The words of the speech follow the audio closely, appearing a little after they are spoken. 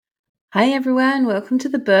Hi everyone, welcome to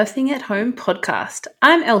the Birthing at Home podcast.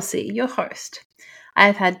 I'm Elsie, your host. I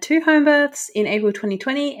have had 2 home births in April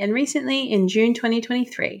 2020 and recently in June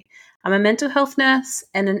 2023. I'm a mental health nurse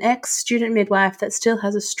and an ex-student midwife that still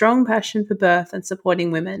has a strong passion for birth and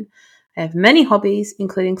supporting women. I have many hobbies,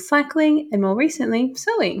 including cycling and more recently,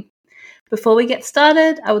 sewing. Before we get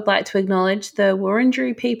started, I would like to acknowledge the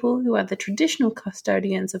Wurundjeri people who are the traditional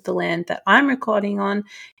custodians of the land that I'm recording on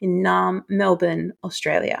in Naarm, Melbourne,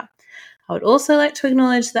 Australia. I would also like to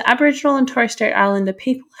acknowledge the Aboriginal and Torres Strait Islander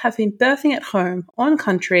people have been birthing at home on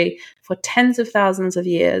country for tens of thousands of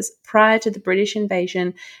years prior to the British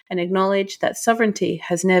invasion and acknowledge that sovereignty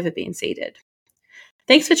has never been ceded.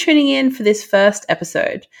 Thanks for tuning in for this first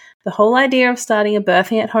episode. The whole idea of starting a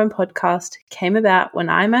Birthing at Home podcast came about when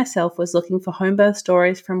I myself was looking for home birth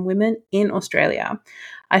stories from women in Australia.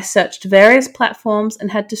 I searched various platforms and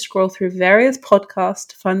had to scroll through various podcasts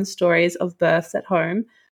to find the stories of births at home,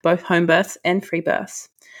 both home births and free births.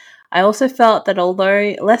 I also felt that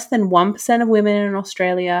although less than 1% of women in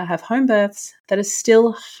Australia have home births, there are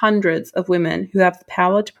still hundreds of women who have the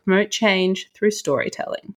power to promote change through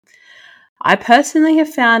storytelling. I personally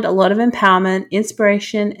have found a lot of empowerment,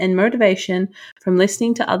 inspiration, and motivation from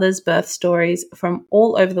listening to others' birth stories from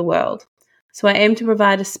all over the world. So I aim to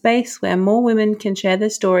provide a space where more women can share their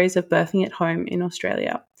stories of birthing at home in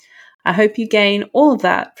Australia. I hope you gain all of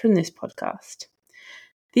that from this podcast.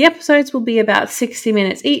 The episodes will be about 60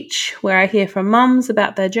 minutes each, where I hear from mums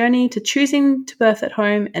about their journey to choosing to birth at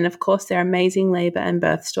home and, of course, their amazing labour and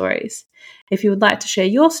birth stories. If you would like to share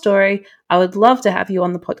your story, I would love to have you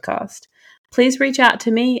on the podcast. Please reach out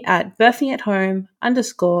to me at birthingathome_a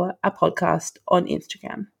podcast on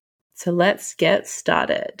Instagram. So let's get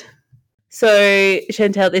started. So,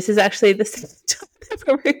 Shantelle, this is actually the second time that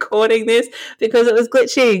we're recording this because it was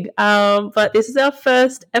glitching. But this is our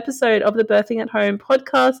first episode of the Birthing at Home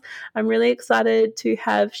podcast. I'm really excited to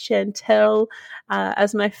have Shantelle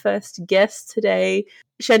as my first guest today.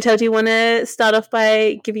 Shantelle, do you want to start off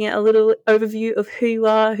by giving a little overview of who you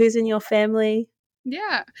are, who's in your family?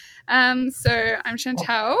 Yeah. So I'm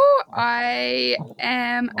Shantelle. I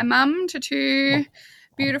am a mum to 2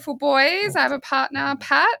 beautiful boys. I have a partner,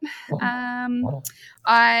 Pat.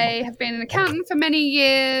 I have been an accountant for many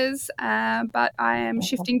years, but I am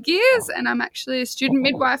shifting gears and I'm actually a student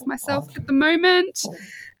midwife myself at the moment.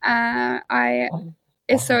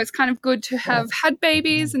 So it's kind of good to have had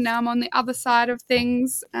babies and now I'm on the other side of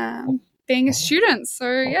things, being a student.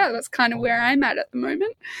 So yeah, that's kind of where I'm at the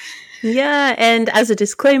moment. Yeah, and as a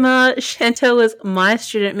disclaimer, Shantelle was my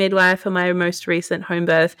student midwife for my most recent home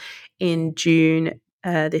birth in June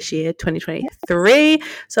this year, 2023.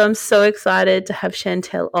 So I'm so excited to have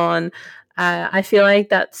Shantelle on. I feel like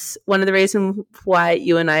that's one of the reasons why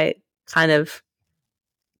you and I kind of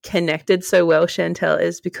connected so well, Shantelle,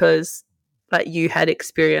 is because you had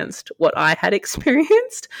experienced what I had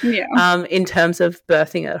experienced in terms of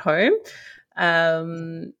birthing at home.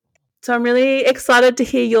 So I'm really excited to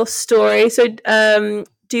hear your story. So do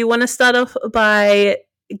you want to start off by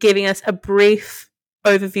giving us a brief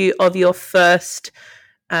overview of your first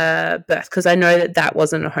birth? Because I know that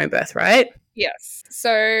wasn't a home birth, right? Yes.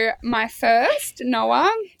 So my first,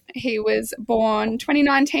 Noah, he was born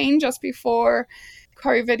 2019, just before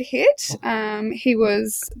COVID hit. He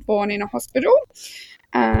was born in a hospital.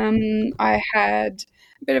 I had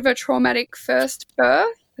a bit of a traumatic first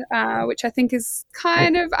birth. Which I think is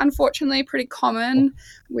kind of, unfortunately, pretty common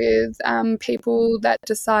with people that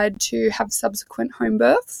decide to have subsequent home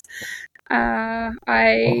births.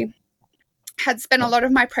 I had spent a lot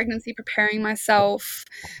of my pregnancy preparing myself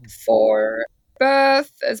for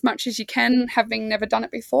birth as much as you can, having never done it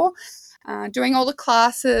before. Doing all the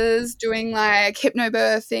classes, doing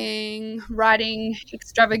hypnobirthing, writing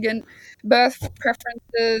extravagant birth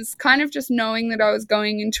preferences, kind of just knowing that I was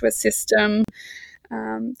going into a system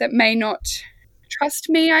that may not trust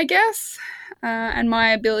me, I guess, and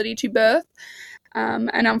my ability to birth.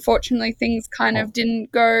 And unfortunately, things kind of didn't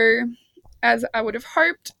go as I would have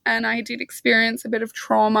hoped, and I did experience a bit of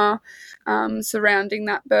trauma surrounding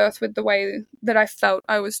that birth with the way that I felt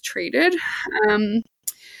I was treated.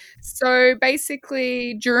 So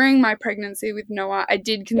basically, during my pregnancy with Noah, I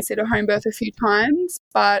did consider home birth a few times,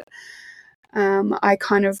 but I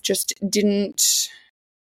kind of just didn't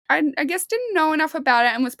know enough about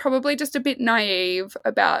it and was probably just a bit naive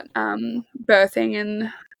about birthing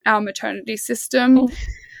in our maternity system.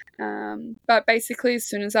 But basically, as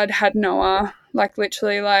soon as I'd had Noah,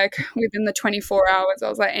 literally within the 24 hours, I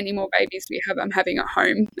was like, any more babies we have, I'm having at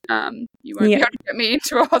home. You won't be able to get me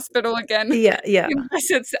into a hospital again. Yeah.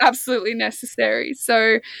 Unless it's absolutely necessary.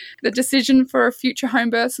 So the decision for a future home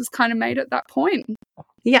birth was kind of made at that point.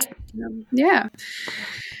 Yeah. Yeah.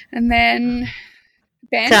 And then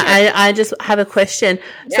Banjo. So I just have a question.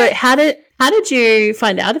 Yeah. So how did you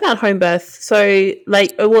find out about home birth? So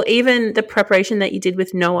like, well, even the preparation that you did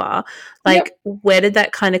with Noah, like, where did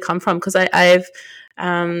that kind of come from? Because I've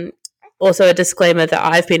also a disclaimer that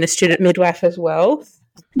I've been a student midwife as well,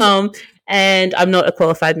 and I'm not a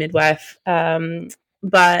qualified midwife,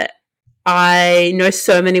 but I know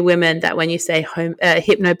so many women that when you say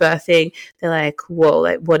hypnobirthing, they're like, whoa,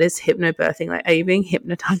 like, what is hypnobirthing? Like, are you being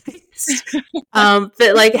hypnotized?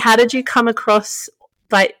 But like, how did you come across,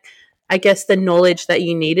 like, I guess the knowledge that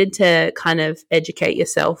you needed to kind of educate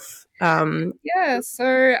yourself? So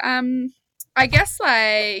I guess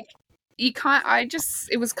like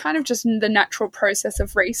it was kind of just the natural process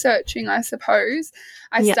of researching, I suppose.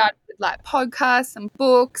 I started with like podcasts and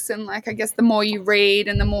books, and like, I guess the more you read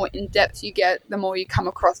and the more in depth you get, the more you come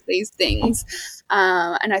across these things.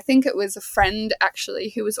 And I think it was a friend actually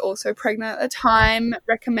who was also pregnant at the time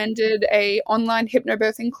recommended a online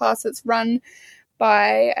hypnobirthing class that's run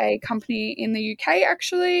by a company in the UK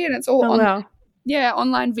actually, and it's all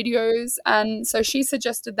online videos. And so she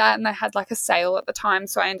suggested that, and they had like a sale at the time,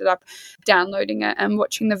 so I ended up downloading it and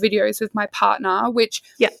watching the videos with my partner, which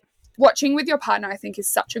watching with your partner I think is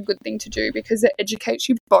such a good thing to do because it educates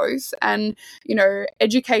you both. And you know,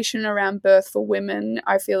 education around birth for women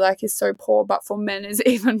I feel like is so poor, but for men is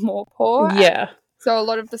even more poor. So a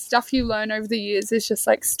lot of the stuff you learn over the years is just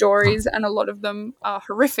like stories, and a lot of them are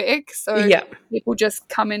horrific. So people just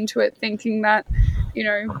come into it thinking that, you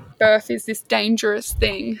know, birth is this dangerous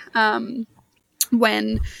thing.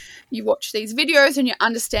 When you watch these videos and you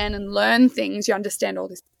understand and learn things, you understand all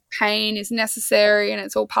this pain is necessary and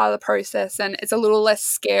it's all part of the process, and it's a little less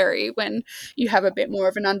scary when you have a bit more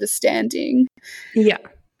of an understanding.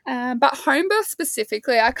 But home birth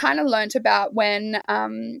specifically, I kind of learnt about when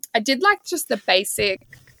I did like just the basic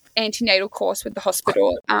antenatal course with the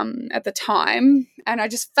hospital at the time, and I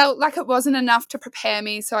just felt like it wasn't enough to prepare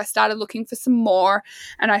me, so I started looking for some more,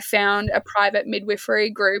 and I found a private midwifery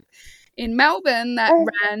group in Melbourne that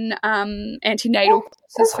ran antenatal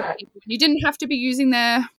courses for people. You didn't have to be using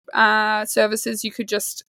their services, you could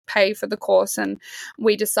just pay for the course, and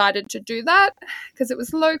we decided to do that because it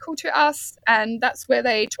was local to us, and that's where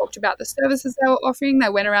they talked about the services they were offering. They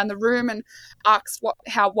went around the room and asked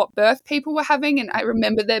what birth people were having, and I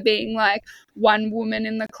remember there being like one woman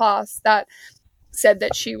in the class that said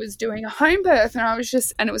that she was doing a home birth,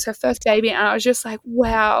 and it was her first baby, and I was just like,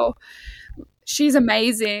 wow, she's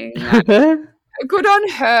amazing. Good on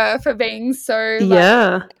her for being so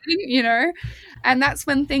you know. And that's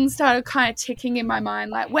when things started kind of ticking in my mind,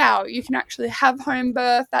 like, wow, you can actually have home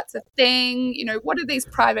birth. That's a thing. You know, what are these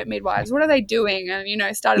private midwives? What are they doing? And, you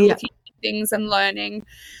know, started looking at things and learning.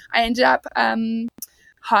 I ended up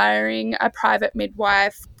hiring a private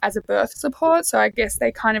midwife as a birth support. So I guess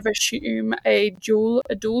they kind of assume a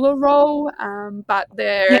doula role, but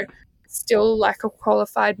they're still like a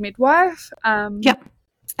qualified midwife.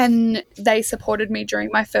 And they supported me during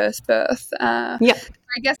my first birth.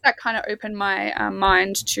 I guess that kind of opened my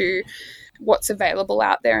mind to what's available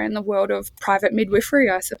out there in the world of private midwifery,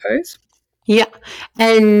 I suppose. Yeah.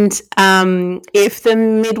 And if the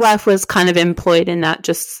midwife was kind of employed in that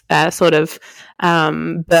just sort of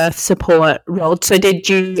birth support role, so did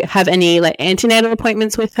you have any like antenatal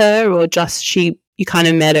appointments with her, or just you kind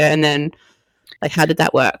of met her and then like how did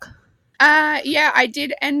that work? I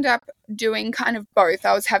did end up doing kind of both.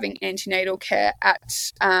 I was having antenatal care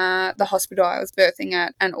at the hospital I was birthing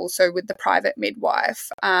at, and also with the private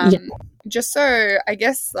midwife. Just so I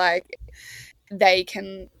guess like they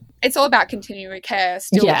can. It's all about continuing care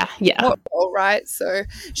still. Right? So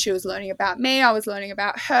she was learning about me, I was learning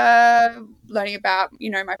about her, learning about,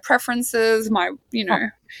 you know, my preferences, my, you know,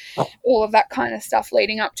 all of that kind of stuff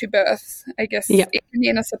leading up to birth. I guess even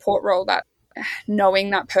in a support role, that knowing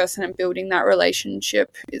that person and building that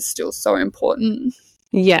relationship is still so important.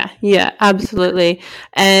 Yeah, absolutely.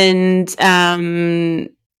 And I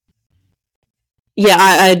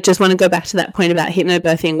just want to go back to that point about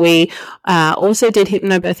hypnobirthing. We also did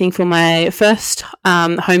hypnobirthing for my first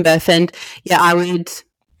home birth, and I would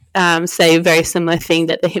say a very similar thing,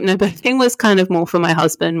 that the hypnobirthing was kind of more for my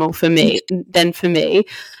husband, more for me than for me.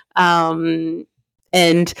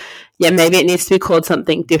 And maybe it needs to be called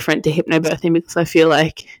something different to hypnobirthing, because I feel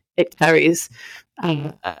like it carries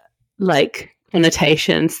like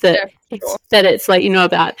connotations that it's like, you know,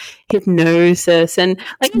 about hypnosis, and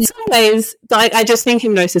like in some ways, like I just think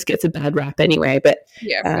hypnosis gets a bad rap anyway. But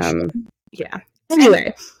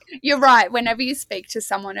anyway. You're right. Whenever you speak to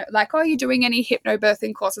someone like, oh, you're doing any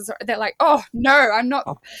hypnobirthing courses, they're like, oh, no, I'm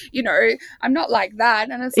not, you know, I'm not like that.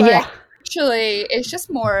 And it's like, actually, it's just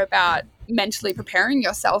more about mentally preparing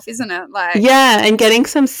yourself, isn't it? Like, yeah, and getting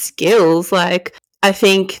some skills. Like, I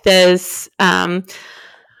think there's the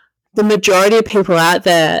majority of people out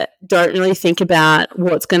there don't really think about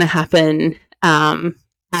what's going to happen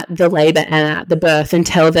at the labor and at the birth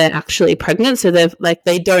until they're actually pregnant. So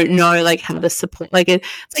they don't know like how to support. Like it's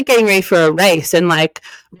like getting ready for a race and like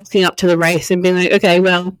walking up to the race and being like, okay,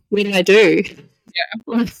 well, what do I do?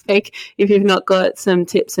 Yeah. Like if you've not got some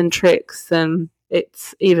tips and tricks, then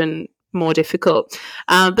it's even more difficult.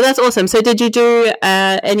 But that's awesome. So did you do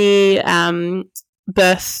any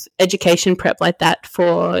birth education prep like that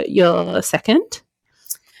for your second,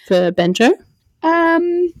 for Banjo?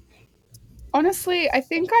 Honestly, I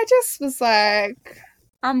think I just was like,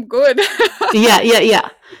 I'm good. Yeah.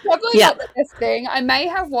 Probably not the best thing. I may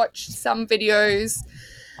have watched some videos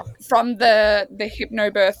from the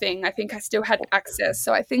hypnobirthing. I think I still had access.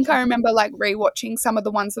 So I think I remember like rewatching some of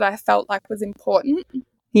the ones that I felt like was important.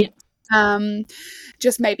 Yeah.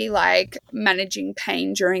 Just maybe like managing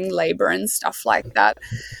pain during labor and stuff like that.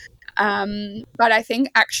 But I think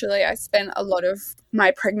actually I spent a lot of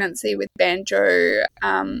my pregnancy with Banjo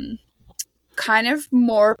kind of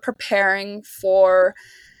more preparing for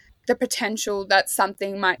the potential that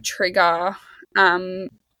something might trigger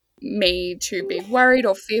me to be worried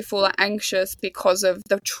or fearful or anxious because of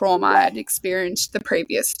the trauma I'd experienced the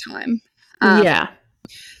previous time. Yeah.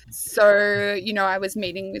 So, you know, I was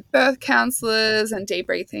meeting with birth counselors and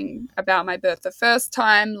debriefing about my birth the first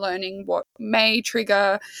time, learning what may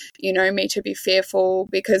trigger, you know, me to be fearful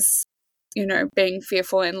because, you know, being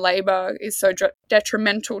fearful in labor is so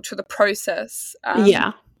detrimental to the process.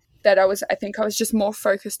 That I think I was just more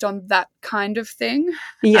focused on that kind of thing.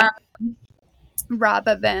 Yeah.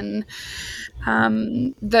 Rather than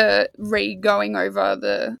the going over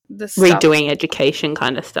the stuff. Redoing education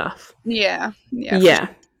kind of stuff. Yeah.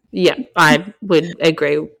 I would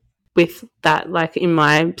agree with that. Like in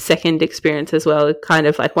my second experience as well, kind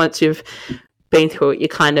of like once you've been through it, you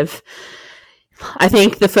kind of, I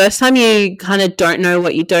think the first time you kind of don't know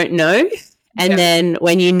what you don't know. And then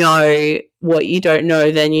when you know what you don't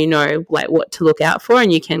know, then you know like what to look out for,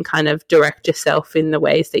 and you can kind of direct yourself in the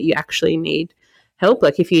ways that you actually need help.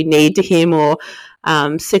 Like if you need to hear more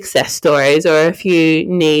success stories, or if you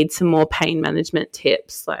need some more pain management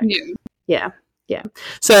tips. Like yeah.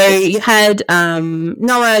 So you had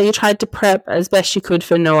Noah, you tried to prep as best you could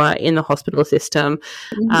for Noah in the hospital system,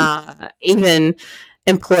 even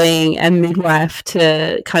employing a midwife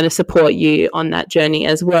to kind of support you on that journey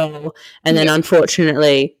as well. And then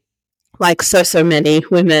unfortunately, like so many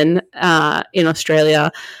women in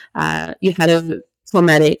Australia, you had a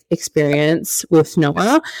traumatic experience with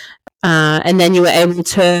Noah, and then you were able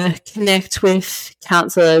to connect with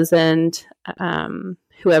counsellors and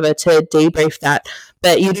whoever to debrief that.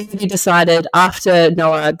 But you already decided after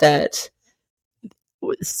Noah that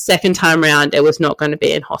second time around it was not going to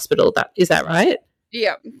be in hospital. Is that right?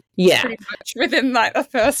 Yeah. Pretty much within like the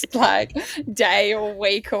first like day or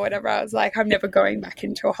week or whatever, I was like, I'm never going back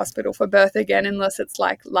into a hospital for birth again unless it's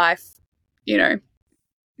like life, you know,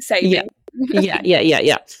 saving. Yeah.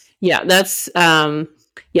 That's I'm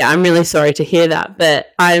really sorry to hear that,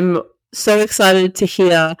 but I'm so excited to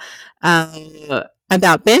hear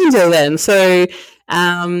about Banjo then. So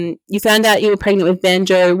you found out you were pregnant with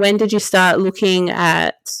Banjo. When did you start looking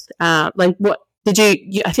at like what did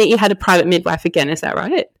you I think you had a private midwife again, is that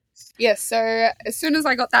right? Yeah, so as soon as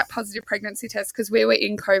I got that positive pregnancy test, because we were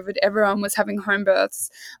in COVID, everyone was having home births,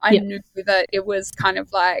 I knew that it was kind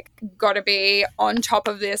of like, got to be on top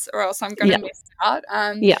of this or else I'm going to miss out.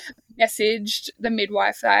 Messaged the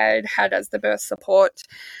midwife that I had as the birth support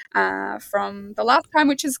from the last time,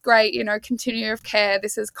 which is great, you know, continuity of care.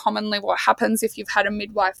 This is commonly what happens if you've had a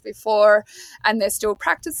midwife before and they're still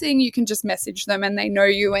practicing. You can just message them and they know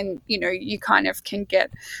you, and, you know, you kind of can get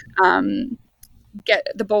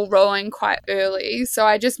the ball rolling quite early. So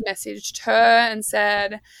I just messaged her and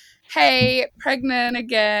said, hey, pregnant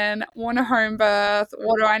again, want a home birth,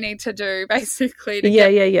 what do I need to do basically to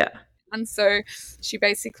get. And so she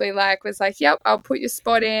basically was like, yep, I'll put your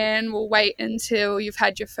spot in, we'll wait until you've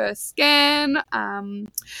had your first scan, and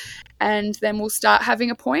then we'll start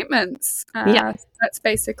having appointments. That's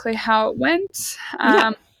basically how it went.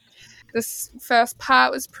 This first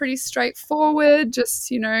part was pretty straightforward,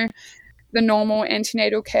 just, you know, the normal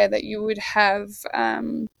antenatal care that you would have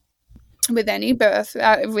with any birth,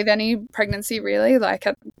 with any pregnancy really, like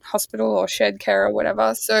at hospital or shared care or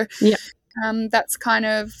whatever. So that's kind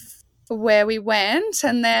of where we went,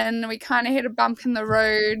 and then we kind of hit a bump in the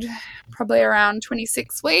road probably around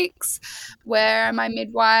 26 weeks where my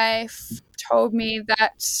midwife told me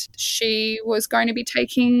that she was going to be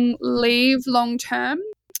taking leave long term.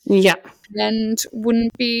 Yeah. And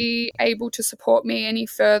wouldn't be able to support me any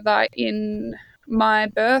further in my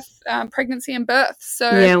pregnancy and birth. So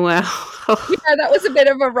yeah, wow. yeah, that was a bit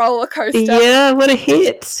of a roller coaster. Yeah, what a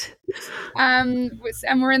hit. And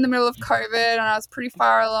we're in the middle of COVID, and I was pretty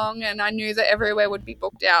far along, and I knew that everywhere would be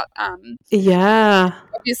booked out. Yeah.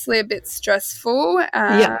 Obviously a bit stressful.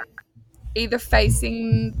 Yeah. Either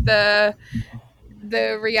facing the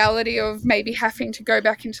reality of maybe having to go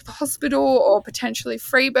back into the hospital or potentially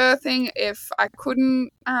free birthing if I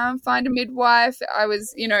couldn't find a midwife. I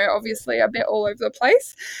was, obviously a bit all over the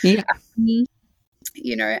place. Yeah.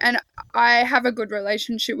 And I have a good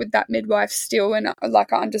relationship with that midwife still, and I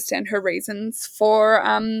understand her reasons for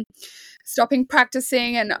stopping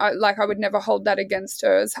practicing, and I would never hold that against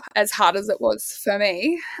her as hard as it was for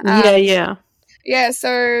me. Yeah,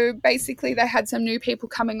 so basically they had some new people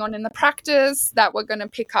coming on in the practice that were going to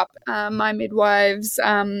pick up my midwife's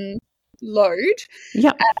load.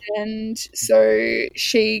 Yeah. And so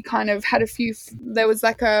she kind of had there was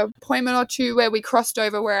like a appointment or two where we crossed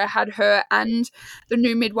over where I had her and the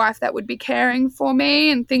new midwife that would be caring for me,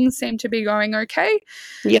 and things seemed to be going okay.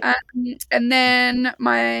 Yeah. And then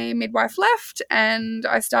my midwife left, and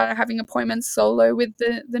I started having appointments solo with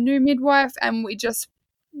the new midwife, and we just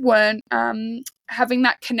weren't having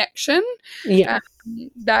that connection.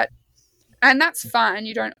 And that's fine.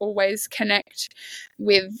 You don't always connect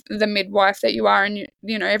with the midwife that you are, and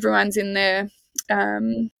everyone's in there.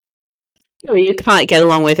 You can't get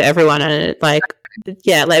along with everyone, and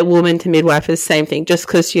woman to midwife is the same thing. Just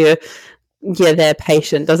because you're their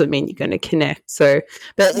patient doesn't mean you're going to connect. So,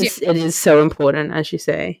 but it is so important, as you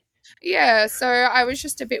say. Yeah. So I was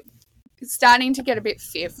just starting to get a bit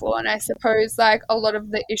fearful, and I suppose a lot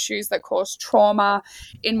of the issues that caused trauma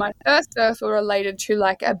in my first birth were related to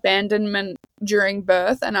abandonment during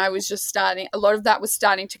birth, and I was just a lot of that was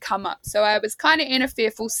starting to come up, so I was kind of in a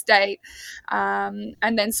fearful state, and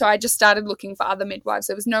then so I just started looking for other midwives.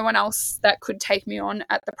 There was no one else that could take me on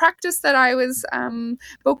at the practice that I was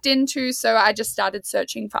booked into, so I just started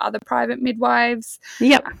searching for other private midwives.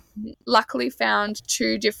 Luckily found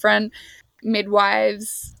 2 different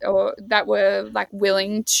midwives that were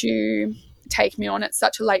willing to take me on at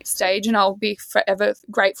such a late stage, and I'll be forever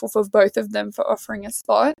grateful for both of them for offering a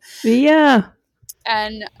spot.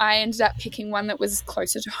 And I ended up picking one that was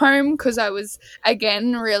closer to home because I was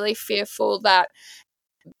again really fearful that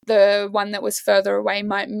the one that was further away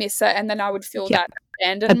might miss it, and then I would feel that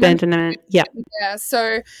abandonment.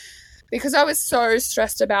 So because I was so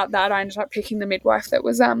stressed about that, I ended up picking the midwife that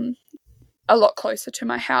was a lot closer to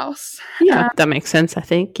my house. That makes sense, I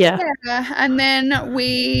think. And then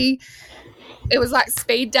it was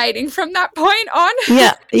speed dating from that point on.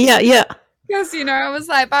 Because, I was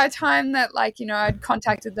by the time that I'd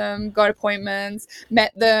contacted them, got appointments,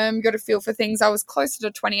 met them, got a feel for things, I was closer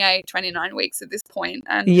to 28, 29 weeks at this point.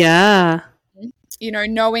 And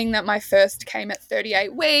knowing that my first came at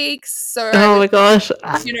 38 weeks. So my gosh.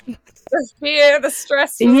 The fear, the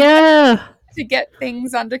stress to get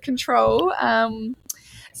things under control. I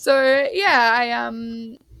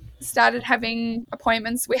started having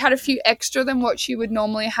appointments. We had a few extra than what you would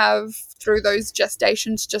normally have through those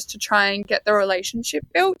gestations just to try and get the relationship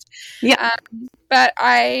built. But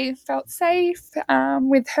I felt safe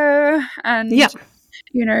with her and,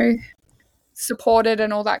 supported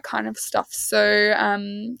and all that kind of stuff. So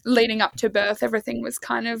leading up to birth, everything was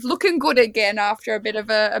kind of looking good again after a bit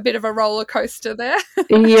of a roller coaster there.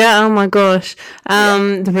 Oh my gosh,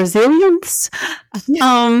 the resilience.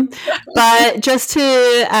 But just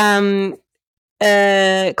to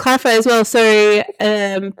clarify as well, so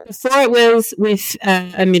before it was with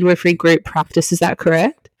a midwifery group practice, is that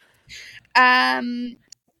correct?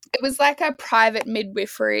 It was a private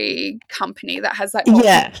midwifery company that has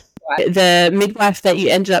the midwife that you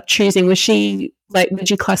ended up choosing, was she would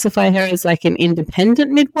you classify her as an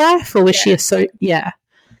independent midwife, or was she so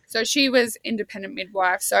she was independent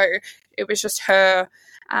midwife, so it was just her.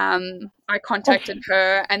 I contacted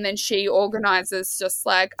her, and then she organizes just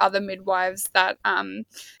other midwives that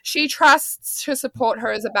she trusts to support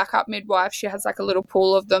her as a backup midwife. She has a little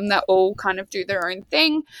pool of them that all kind of do their own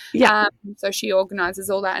thing. So she organizes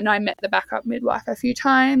all that, and I met the backup midwife a few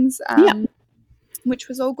times. Which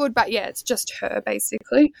was all good, but it's just her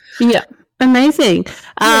basically. Amazing.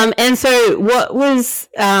 And so what was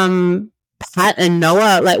Pat and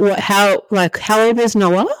Noah how old was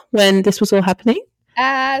Noah when this was all happening?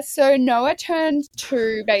 So Noah turned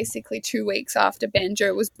 2 basically 2 weeks after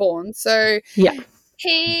Banjo was born. So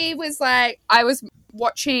he was I was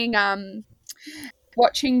watching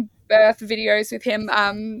birth videos with him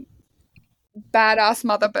badass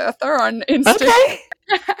mother birther on Instagram. Okay.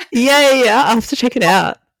 Yeah. I'll have to check it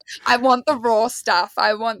out. I want the raw stuff.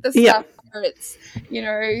 I want the stuff where it's, you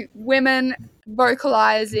know, women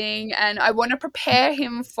vocalizing, and I want to prepare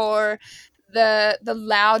him for the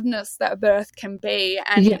loudness that a birth can be,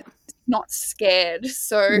 and not scared.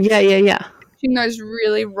 So watching those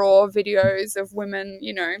really raw videos of women,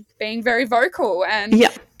 you know, being very vocal, and you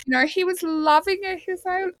know, he was loving it. He was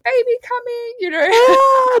like, baby coming, you know.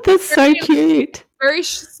 Oh, that's so cute. Very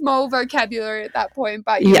small vocabulary at that point,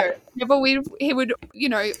 but you know, he would, you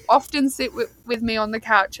know, often sit with me on the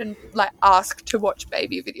couch and like ask to watch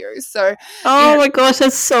baby videos. So my gosh,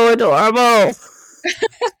 that's so adorable.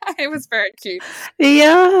 It was very cute.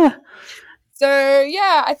 Yeah. So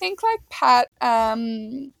yeah, I think like Pat,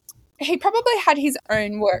 he probably had his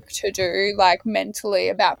own work to do, like mentally,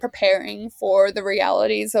 about preparing for the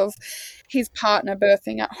realities of his partner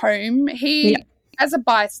birthing at home. He, as a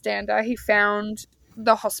bystander, he found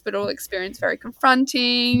the hospital experience very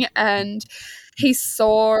confronting, and he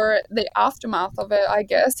saw the aftermath of it, I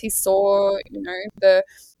guess. He saw, you know, the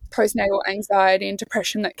postnatal anxiety and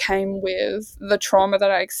depression that came with the trauma that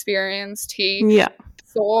I experienced. He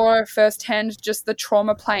saw firsthand just the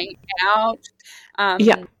trauma playing out.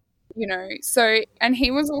 You know, so, and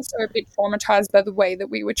he was also a bit traumatized by the way that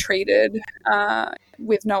we were treated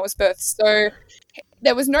with Noah's birth. So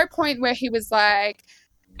there was no point where he was like,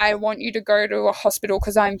 I want you to go to a hospital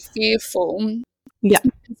because I'm fearful. Yeah.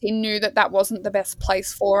 He knew that that wasn't the best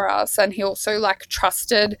place for us, and he also like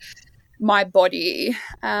trusted my body.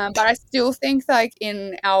 But I still think like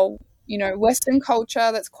in our, you know, Western culture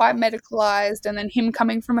that's quite medicalized, and then him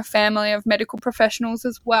coming from a family of medical professionals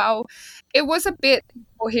as well, it was a bit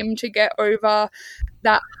for him to get over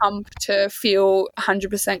that hump to feel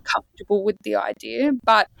 100% comfortable with the idea.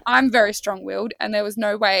 But I'm very strong-willed, and there was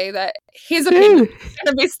no way that his opinion was going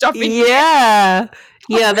to be stopping me. Yeah,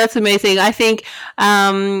 that's amazing. I think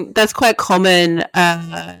that's quite common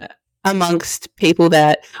amongst people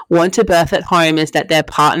that want to birth at home, is that their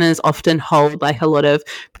partners often hold like a lot of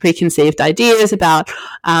preconceived ideas about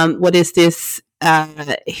what is this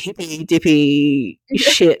hippy dippy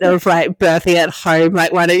shit of like birthing at home,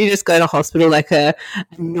 like why don't you just go to hospital like a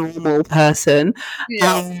normal person.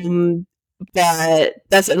 But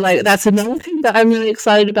that's another thing that I'm really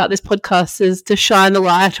excited about this podcast, is to shine the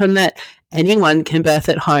light on that anyone can birth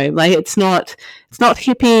at home. Like it's not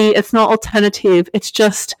hippie, it's not alternative, it's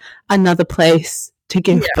just another place to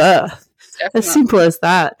give birth. Definitely. As simple as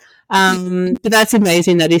that. But that's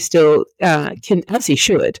amazing that he still can, as he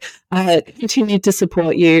should, continue to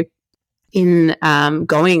support you in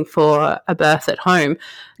going for a birth at home.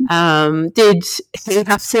 Did he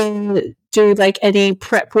have to do like any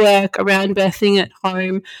prep work around birthing at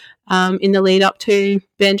home in the lead up to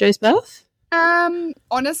Banjo's birth?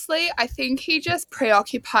 Honestly, I think he just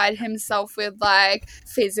preoccupied himself with like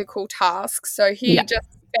physical tasks. So he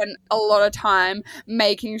just spent a lot of time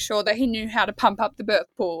making sure that he knew how to pump up the birth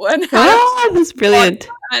pool and that's brilliant.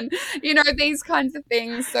 And you know, these kinds of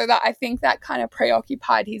things. So that I think that kind of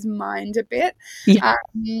preoccupied his mind a bit.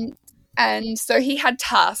 And so he had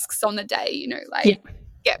tasks on the day, you know, like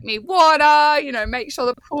get me water, you know, make sure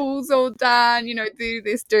the pool's all done, you know, do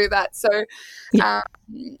this, do that. So I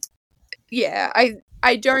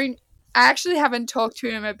actually haven't talked to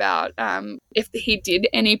him about if he did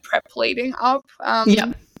any prep leading up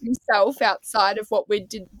himself outside of what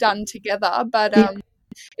we'd done together, but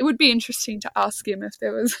it would be interesting to ask him if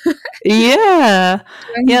there was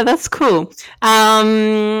that's cool.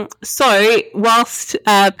 So whilst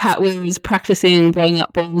Pat was practicing blowing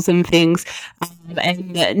up balls and things,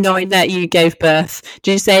 and knowing that you gave birth,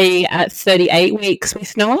 did you say at 38 weeks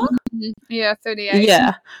with Noah? Yeah, 38.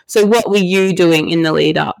 Yeah. So what were you doing in the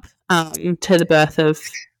lead up to the birth of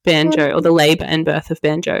Banjo, or the labour and birth of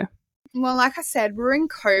Banjo? Well, like I said, we're in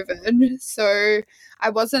COVID, so I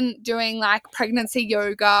wasn't doing like pregnancy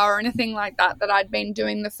yoga or anything like that I'd been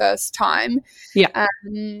doing the first time.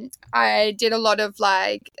 I did a lot of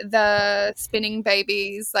like the spinning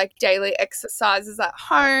babies, like daily exercises at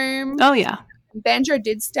home. Oh, yeah. Banjo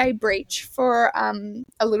did stay breech for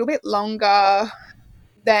a little bit longer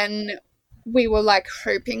than we were like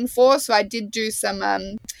hoping for, so I did do some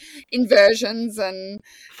inversions and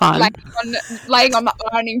laying on the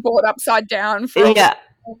ironing board upside down for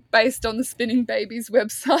based on the Spinning Babies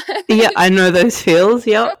website. I know those feels.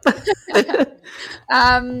 Not that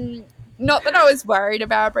I was worried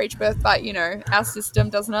about a breech birth, but you know, our system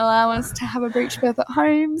doesn't allow us to have a breech birth at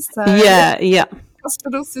home, so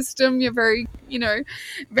hospital system, you're very, you know,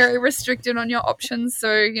 very restricted on your options.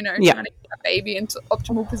 So, you know, trying to get a baby into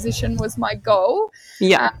optimal position was my goal.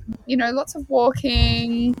 You know, lots of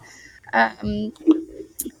walking, Um,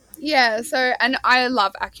 yeah, so, and I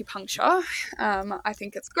love acupuncture. I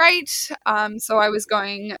think it's great. So I was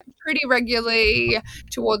going pretty regularly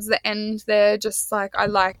towards the end there, just like I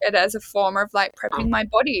like it as a form of like prepping my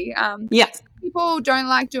body. Yeah. Some people don't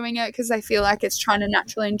like doing it because they feel like it's trying to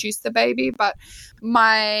naturally induce the baby, but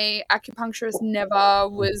my acupuncturist never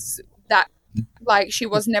was that, like, she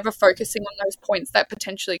was never focusing on those points that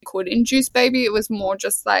potentially could induce baby. It was more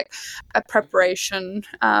just like a preparation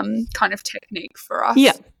kind of technique for us.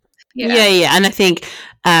 Yeah. Yeah. And I think,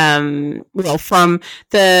 well, from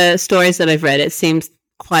the stories that I've read, it seems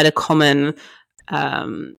quite a common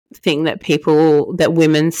thing that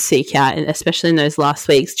women seek out, and especially in those last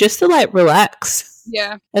weeks, just to like relax.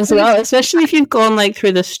 Yeah. As well, especially if you've gone like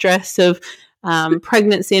through the stress of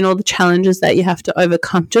pregnancy and all the challenges that you have to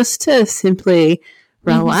overcome, just to simply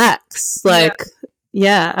relax. Like,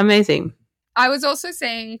 yeah, amazing. I was also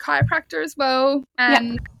seeing chiropractor as well,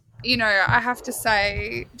 and you know, I have to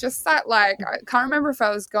say, just that, like, I can't remember if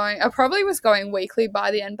I probably was going weekly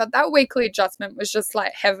by the end, but that weekly adjustment was just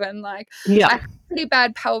like heaven. Like, I had pretty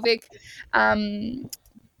bad pelvic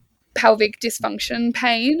dysfunction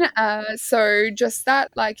pain. So just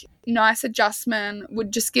that, like, nice adjustment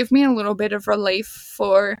would just give me a little bit of relief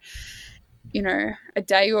for, you know, a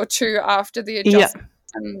day or two after the adjustment.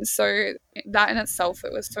 And so that in itself,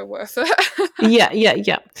 it was so worth it. Yeah.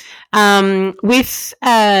 With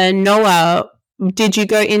Noah, did you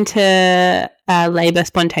go into labour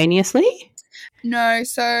spontaneously? No,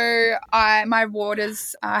 so my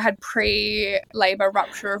waters had pre-labor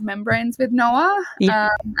rupture of membranes with Noah,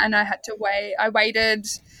 and I had to wait. I waited,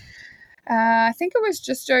 I think it was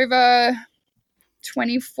just over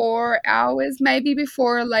 24 hours maybe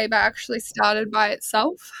before labor actually started by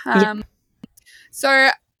itself. So,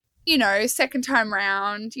 you know, second time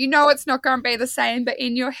round, you know it's not going to be the same, but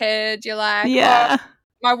in your head you're like, oh,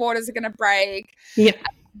 my waters are going to break.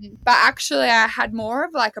 But actually I had more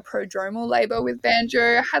of like a prodromal labor with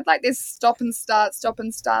Banjo. I had like this stop and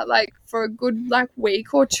start like for a good like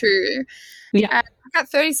week or two. And at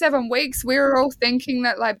 37 weeks, we were all thinking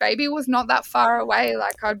that like baby was not that far away.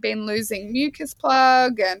 Like I'd been losing mucus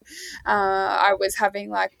plug, and I was having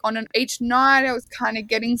like each night I was kind of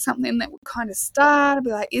getting something that would kind of start. I'd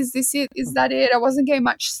be like, is this it? Is that it? I wasn't getting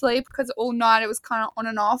much sleep because all night it was kind of on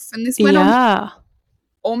and off. And this went on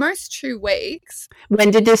almost 2 weeks.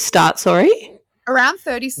 When did this start, sorry? Around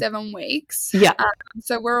 37 weeks.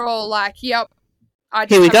 So we're all like, yep.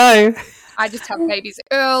 Here we go. I just have babies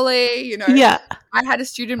early, you know. I had a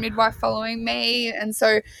student midwife following me, and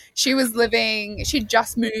so she'd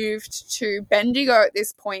just moved to Bendigo at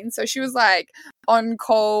this point. So she was like on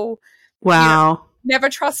call. Wow. You know, never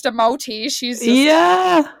trust a multi. She's just,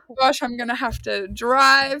 oh gosh, I'm going to have to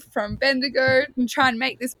drive from Bendigo and try and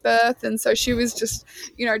make this birth. And so she was just,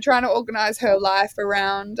 you know, trying to organize her life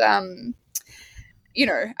around, you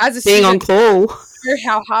know, as a being student, on call.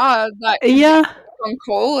 How hard, like, on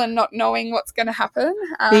call and not knowing what's going to happen.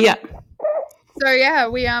 So yeah,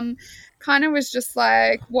 we kind of was just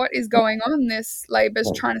like, what is going on? This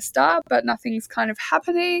labor's trying to start, but nothing's kind of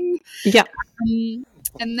happening.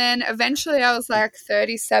 And then eventually I was like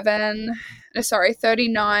 39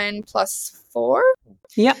 plus 4.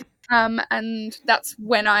 And that's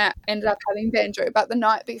when I ended up having Banjo. But the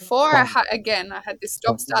night before, I had this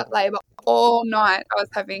stop-start labour all night. I was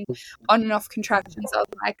having on and off contractions. I was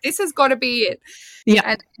like, this has got to be it.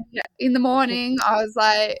 And in the morning, I was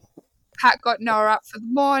like, Pat got Noah up for the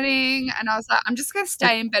morning, and I was like, I'm just going to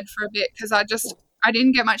stay in bed for a bit because I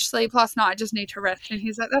didn't get much sleep last night. I just need to rest. And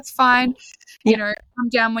he's like, that's fine. You know, come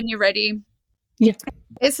down when you're ready.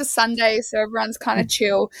 It's a Sunday, so everyone's kind of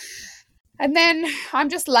chill. And then I'm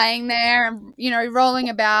just laying there and, you know, rolling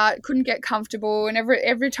about, couldn't get comfortable. And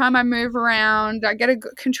every time I move around, I get a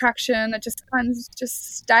contraction that just kind of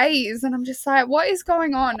just stays. And I'm just like, what is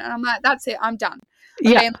going on? And I'm like, that's it. I'm done.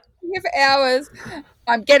 I've been here for hours.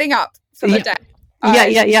 I'm getting up for the day.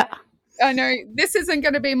 I know this isn't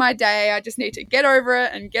going to be my day. I just need to get over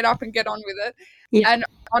it and get up and get on with it. And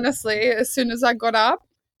honestly, as soon as I got up,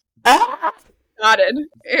 started.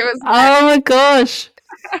 It was like, oh my gosh.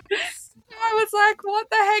 I was like, what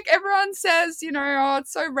the heck? Everyone says, you know, oh,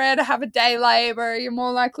 it's so rare to have a day labor. You're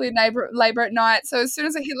more likely to labor at night. So as soon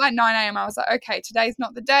as it hit like 9 a.m., I was like, okay, today's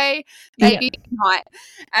not the day, maybe night.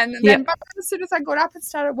 And then but as soon as I got up and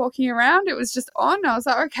started walking around, it was just on. I was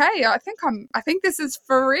like, okay, I think this is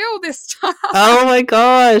for real this time. Oh my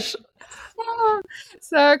gosh.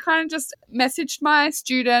 So I kind of just messaged my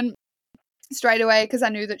student straight away because I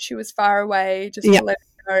knew that she was far away, just to let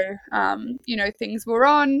her know, you know, things were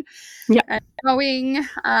on and going.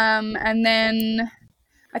 And then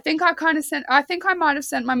I think I might have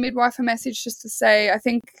sent my midwife a message just to say, I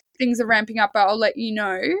think things are ramping up, but I'll let you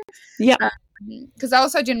know. Yeah. Because I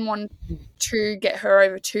also didn't want to get her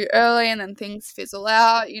over too early and then things fizzle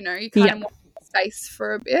out. You kind of want space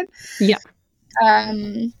for a bit. Yeah.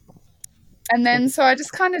 And then so I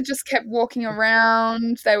just kind of just kept walking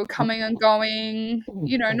around. They were coming and going,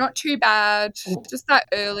 not too bad. Just that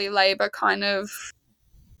early labor kind of,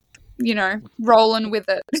 rolling with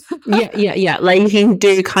it. Yeah. Like you can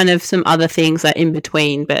do kind of some other things like in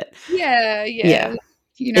between, but yeah.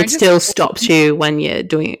 It still stops you when you're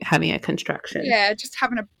having a contraction. Yeah, just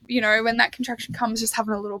having when that contraction comes, just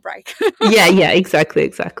having a little break. yeah,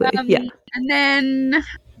 exactly. Yeah. And then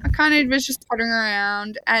I kind of was just pottering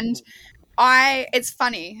around, and it's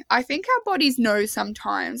funny. I think our bodies know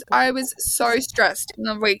sometimes. I was so stressed in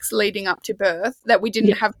the weeks leading up to birth that we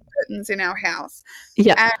didn't have curtains in our house.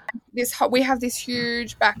 Yeah. And we have this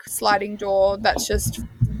huge back sliding door that's just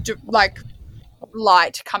like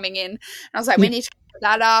light coming in. And I was like, we need to put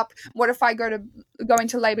that up. What if I go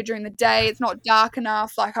into labor during the day? It's not dark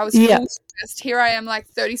enough. Like I was full stressed. Here I am, like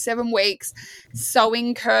 37 weeks,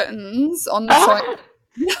 sewing curtains on the sewing.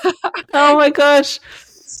 Oh my gosh.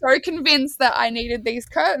 So convinced that I needed these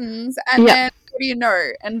curtains, and then what do you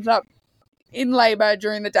know? Ended up in labor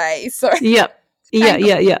during the day. So yeah.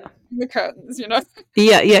 The curtains,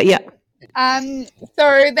 Yeah.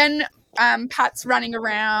 So then Pat's running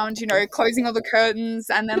around, closing all the curtains,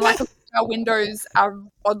 and then like our windows are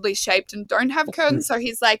oddly shaped and don't have curtains, so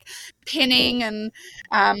he's like pinning and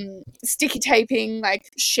sticky taping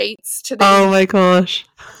like sheets to the my gosh,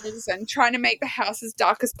 and trying to make the house as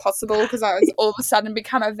dark as possible because I was all of a sudden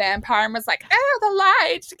become a vampire and was like, oh, the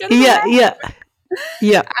light, get the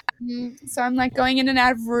light. So I'm like going in and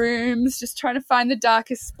out of rooms, just trying to find the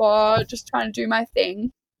darkest spot, just trying to do my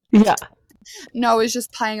thing. Noah's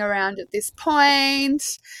just playing around at this point.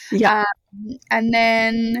 And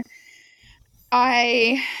then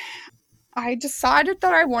I decided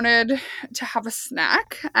that I wanted to have a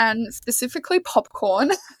snack, and specifically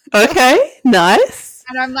popcorn. Okay, nice.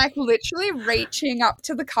 And I'm like literally reaching up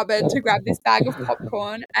to the cupboard to grab this bag of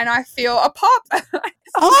popcorn, and I feel a pop.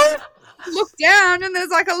 Look down, and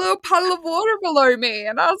there's like a little puddle of water below me,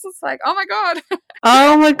 and I was just like, oh my god.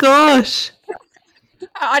 Oh my gosh.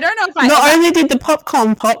 I don't know if Not only did the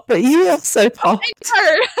popcorn pop, but you also popped.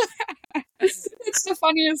 It's the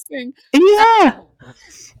funniest thing. Yeah.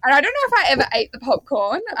 And I don't know if I ever ate the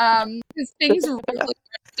popcorn, because things really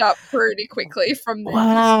wrapped up pretty quickly from there.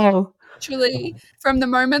 Wow. Actually, from the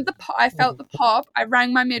moment I felt the pop, I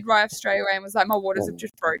rang my midwife straight away and was like, my waters have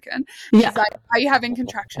just broken. She's like, are you having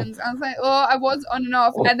contractions? I was like, oh, I was on and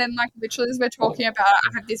off. And then like literally as we're talking about it,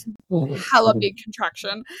 I had this hella big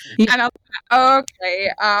contraction. And I was like,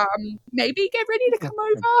 okay, maybe get ready to come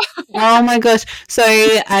over. Oh my gosh. So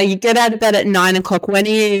you get out of bed at 9 o'clock. When are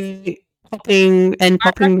you popping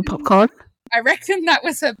the popcorn? I reckon that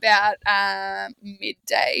was about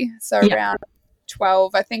midday. So around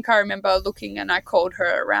 12. I think I remember looking and I called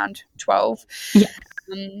her around 12.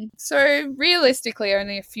 So realistically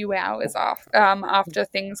only a few hours after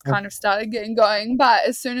things kind of started getting going. But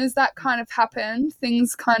as soon as that kind of happened,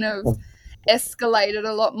 things kind of escalated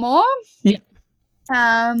a lot more.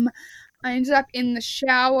 I ended up in the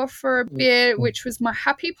shower for a bit, which was my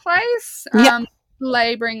happy place.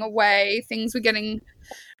 Labouring away. Things were getting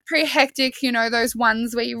pretty hectic, those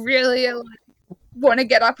ones where you really want to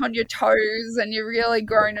get up on your toes and you're really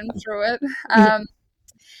groaning through it.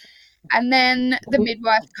 And then the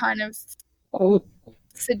midwife kind of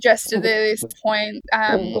suggested at this point,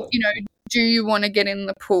 do you want to get in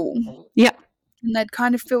the pool? And they'd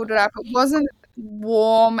kind of filled it up. It wasn't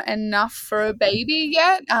warm enough for a baby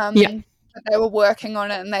yet, but they were working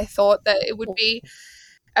on it, and they thought that it would be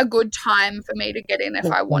a good time for me to get in if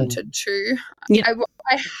I wanted to.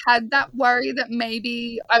 I had that worry that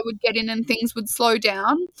maybe I would get in and things would slow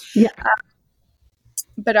down.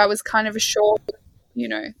 But I was kind of assured,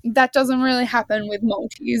 that doesn't really happen with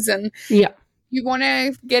Maltese, and you want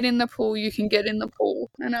to get in the pool, you can get in the pool.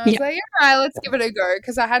 And I was like, all right, let's give it a go,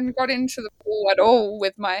 because I hadn't got into the pool at all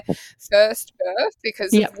with my first birth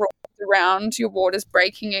because of around your waters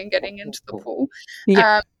breaking and getting into the pool.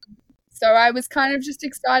 So I was kind of just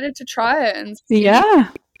excited to try it and see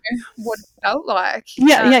what it felt like.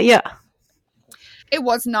 It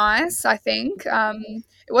was nice, I think. It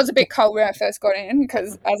was a bit cold when I first got in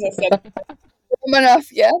because, as I said, warm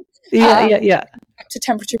enough, up to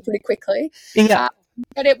temperature pretty quickly.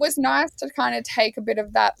 But it was nice to kind of take a bit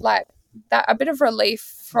of that, a bit of relief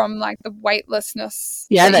from the weightlessness.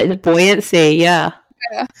 The buoyancy.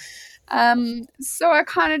 So I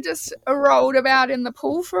kind of just rolled about in the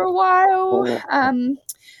pool for a while.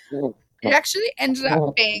 It actually ended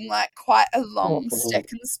up being like quite a long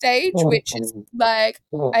second stage, which is like,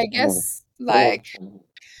 I guess, like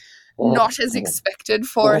not as expected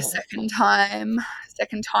for a second timer.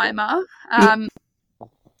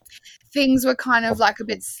 Things were kind of like a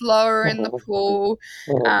bit slower in the pool.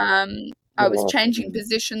 I was changing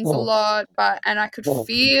positions a lot, and I could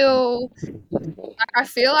feel, I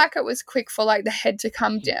feel like it was quick for like the head to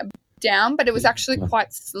come down, but it was actually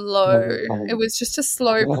quite slow. It was just a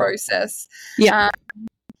slow process. Yeah.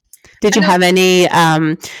 Did you have any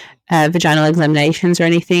vaginal examinations or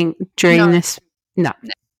anything during this? No.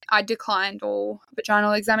 I declined all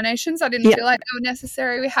vaginal examinations. I didn't feel like they were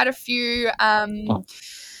necessary. We had a few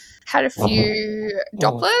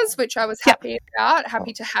Dopplers, which I was happy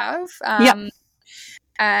to have.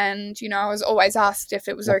 And, you know, I was always asked if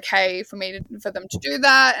it was okay for them to do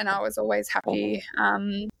that, and I was always happy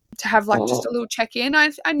to have like just a little check-in.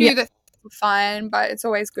 I knew that they were fine, but it's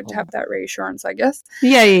always good to have that reassurance, I guess.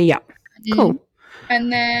 Yeah. Cool.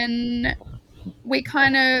 And then they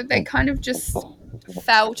kind of just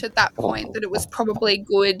felt at that point that it was probably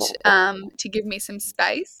good to give me some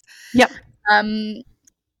space. Yep.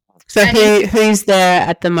 So who's there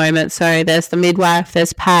at the moment? So there's the midwife,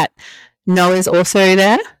 there's Pat. Noah's also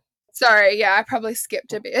there? Sorry, yeah, I probably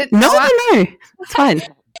skipped a bit. No, it's fine.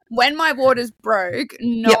 When my waters broke,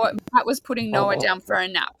 Pat was putting Noah down for a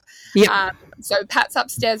nap. Yeah. So Pat's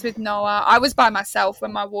upstairs with Noah. I was by myself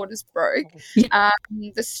when my waters broke.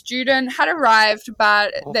 The student had arrived,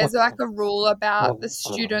 but there's like a rule about the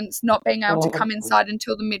students not being able to come inside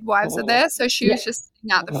until the midwives are there. So she was just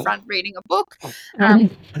sitting out the front reading a book.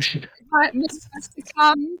 Missed us to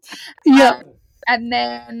come. And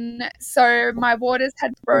then, so my waters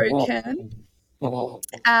had broken.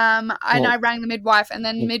 And I rang the midwife, and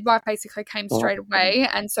then the midwife basically came straight away,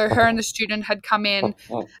 and so her and the student had come in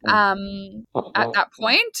at that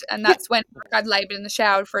point, and that's when I'd laboured in the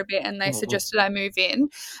shower for a bit, and they suggested I move in,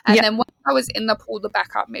 and then when I was in the pool, the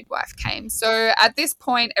backup midwife came. So at this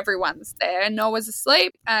point, everyone's there. Noah's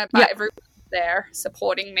asleep, but everyone's there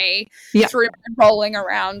supporting me through rolling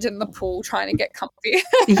around in the pool trying to get comfy.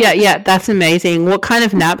 yeah, that's amazing. What kind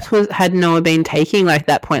of naps had Noah been taking like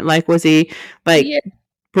that point? Like, was he like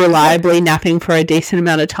reliably napping for a decent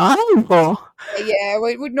amount of time, or? Yeah,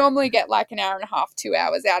 we would normally get like an hour and a half, 2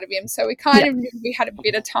 hours out of him. So we kind of knew we had a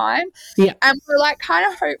bit of time. Yeah. And we're like kind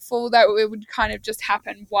of hopeful that it would kind of just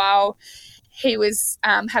happen while he was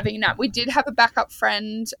having a nap. We did have a backup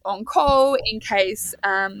friend on call in case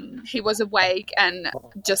he was awake and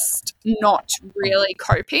just not really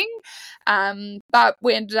coping. But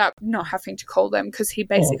we ended up not having to call them because he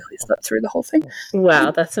basically slept through the whole thing.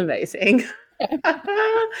 Wow, that's amazing.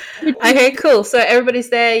 Okay, cool. So everybody's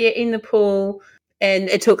there, you're in the pool, and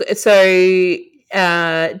it took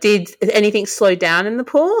did anything slow down in the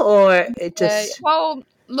pool, or it just well,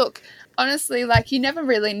 look, honestly, like you never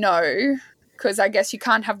really know, because I guess you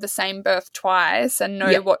can't have the same birth twice and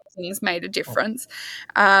know what things made a difference.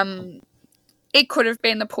 It could have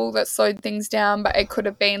been the pool that slowed things down, but it could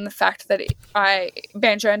have been the fact that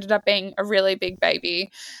Banjo ended up being a really big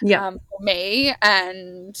baby for me,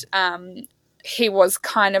 and he was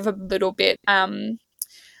kind of a little bit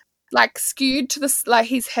like skewed to the, like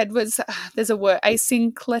his head was, there's a word,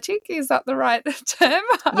 asynclitic, is that the right term?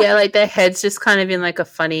 Yeah, like their head's just kind of in like a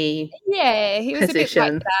funny he was position. A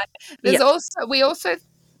bit like that. There's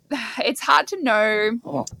it's hard to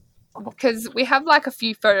know because we have like a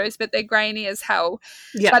few photos, but they're grainy as hell.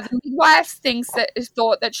 But the midwife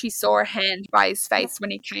thought that she saw a hand by his face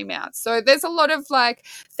when he came out. So there's a lot of like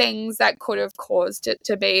things that could have caused it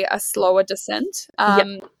to be a slower descent.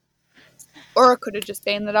 Or it could have just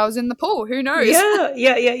been that I was in the pool. Who knows? Yeah.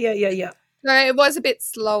 So it was a bit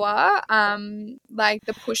slower. Like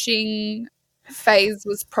the pushing phase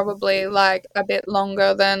was probably like a bit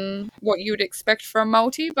longer than what you would expect for a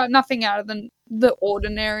multi, but nothing out of the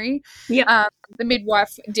ordinary. The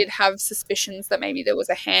midwife did have suspicions that maybe there was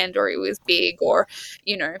a hand or it was big or,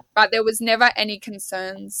 you know, but there was never any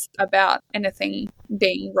concerns about anything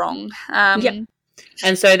being wrong.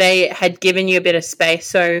 And so they had given you a bit of space.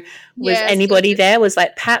 So was anybody there? Was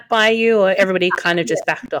like Pat by you, or everybody kind of just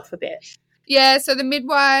backed off a bit? Yeah, so the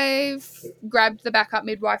midwife grabbed the backup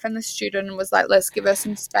midwife and the student and was like, let's give her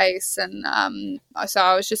some space. And so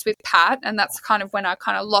I was just with Pat, and that's kind of when I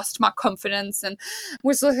kind of lost my confidence and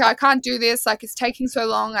was like, I can't do this. Like, it's taking so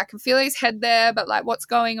long. I can feel his head there, but like, what's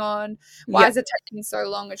going on? Why is it taking so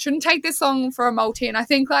long? It shouldn't take this long for a multi. And I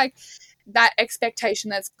think like that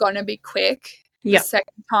expectation that's going to be quick the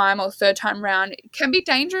second time or third time round, it can be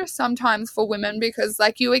dangerous sometimes for women because,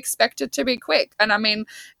 like, you expect it to be quick. And I mean,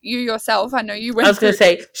 you yourself, I know you went I was going to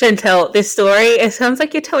say, Shantelle, this story, it sounds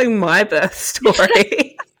like you're telling my birth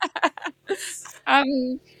story.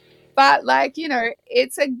 But, like, you know,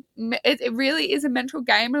 it really is a mental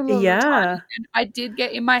game a lot of the time. And I did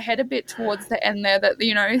get in my head a bit towards the end there that,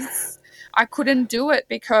 you know, I couldn't do it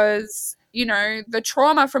because, you know, the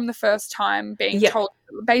trauma from the first time being told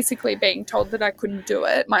that I couldn't do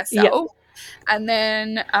it myself. And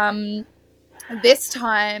then this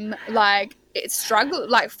time, like,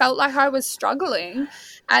 felt like I was struggling.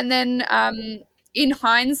 And then in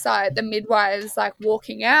hindsight, the midwives, like,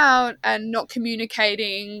 walking out and not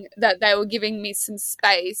communicating that they were giving me some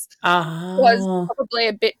space was probably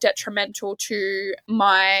a bit detrimental to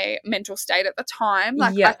my mental state at the time.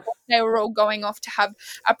 Like, I thought they were all going off to have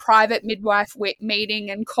a private midwife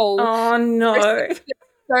meeting and call. Oh, no.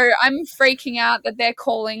 So I'm freaking out that they're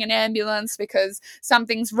calling an ambulance because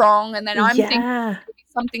something's wrong. And then I'm thinking maybe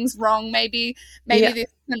something's wrong. Maybe this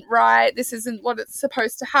isn't right. This isn't what it's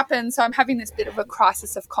supposed to happen. So I'm having this bit of a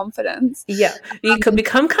crisis of confidence. Yeah. You can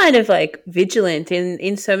become kind of like vigilant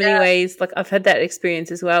in so many ways. Like, I've had that experience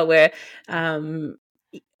as well where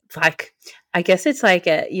like, I guess it's like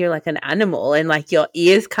you're like an animal and like your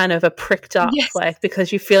ears kind of are pricked up, like,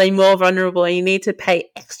 because you're feeling more vulnerable and you need to pay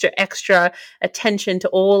extra attention to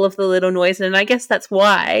all of the little noises. And I guess that's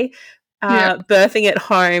why birthing at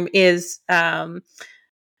home is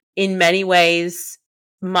in many ways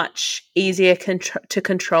much easier to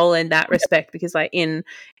control in that respect, because like in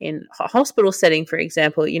a hospital setting, for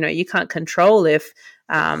example, you know, you can't control if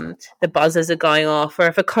the buzzers are going off or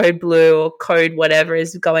if a code blue or code whatever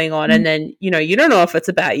is going on, and then, you know, you don't know if it's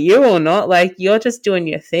about you or not. Like, you're just doing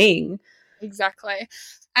your thing. Exactly.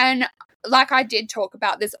 And like, I did talk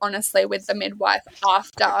about this honestly with the midwife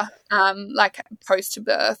after like post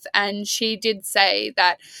birth, and she did say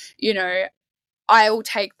that, you know, I will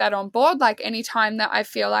take that on board. Like, anytime that I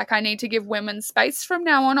feel like I need to give women space from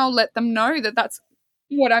now on, I'll let them know that that's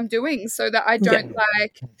what I'm doing, so that I don't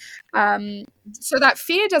so that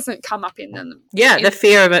fear doesn't come up in them. Yeah, the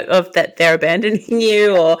fear of that they're abandoning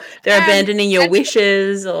you or they're abandoning your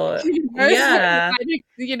wishes, or you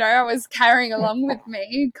know, I was carrying along with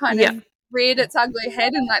me, kind of reared its ugly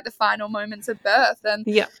head in like the final moments of birth, and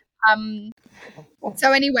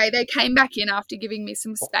so anyway, they came back in after giving me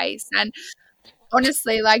some space, and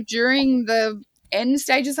honestly, like, during the end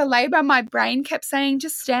stages of labor, my brain kept saying,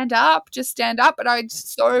 just stand up. But I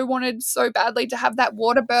wanted so badly to have that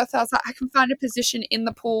water birth. I was like, I can find a position in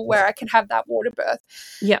the pool where I can have that water birth.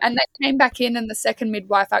 Yeah. And they came back in, and the second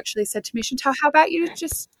midwife actually said to me, Shantelle, how about you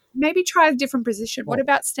just maybe try a different position? What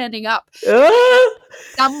about standing up?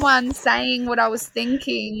 Someone saying what I was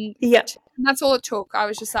thinking. Yeah. And that's all it took. I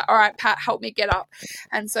was just like, all right, Pat, help me get up.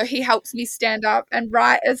 And so he helps me stand up. And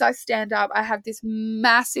right as I stand up, I have this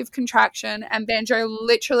massive contraction, and Banjo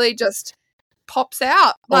literally just pops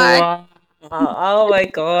out. Like, oh my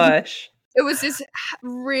gosh. It was this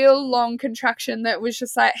real long contraction that was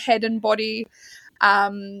just like head and body.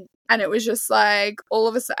 And it was just like all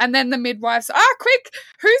of a sudden, and then the midwife's, quick,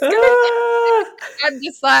 who's going to I'm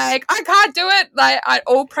just like, I can't do it. Like,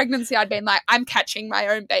 all pregnancy, I'd been like, I'm catching my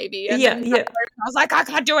own baby. And I was like, I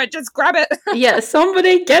can't do it. Just grab it. Yeah,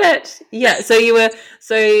 somebody get it. Yeah. So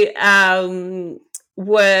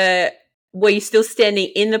were you still standing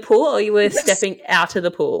in the pool, or you were stepping out of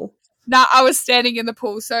the pool? No, I was standing in the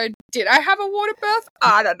pool. So did I have a water birth?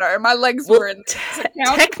 I don't know. My legs were in.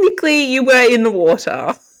 Technically, you were in the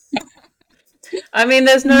water. I mean,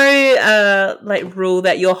 there's no like rule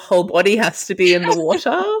that your whole body has to be in the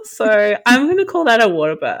water, so I'm going to call that a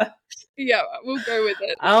water birth. Yeah, we'll go with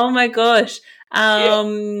it. Oh my gosh!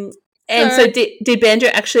 And so did Banjo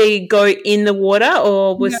actually go in the water,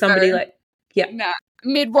 or was somebody like? Yeah. No.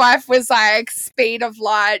 Midwife was like speed of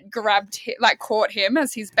light, caught him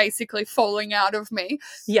as he's basically falling out of me.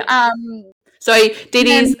 Yeah. So did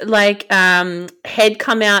his head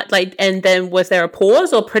come out and then was there a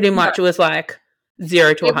pause, or pretty much it was like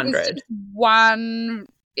 0 to 100?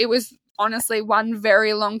 It was honestly one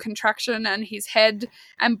very long contraction, and his head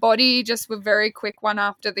and body just were very quick, one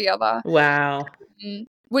after the other. Wow.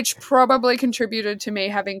 Which probably contributed to me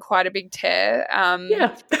having quite a big tear.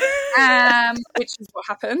 Which is what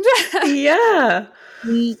happened. Yeah.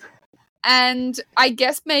 And I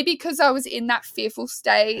guess maybe because I was in that fearful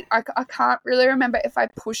state, I can't really remember if I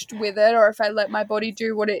pushed with it or if I let my body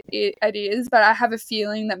do what it is, but I have a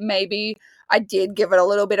feeling that maybe I did give it a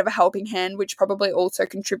little bit of a helping hand, which probably also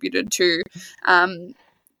contributed to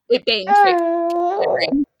it being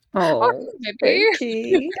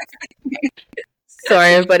maybe.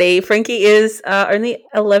 Sorry, everybody. Frankie is only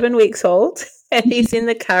 11 weeks old, and he's in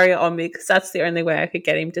the carrier on me because that's the only way I could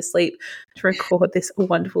get him to sleep to record this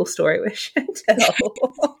wonderful story with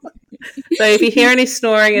Shantelle. So if you hear any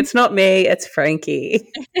snoring, it's not me, it's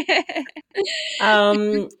Frankie.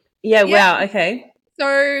 Yeah, Yeah. wow, okay.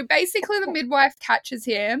 So basically, the midwife catches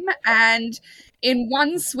him, and in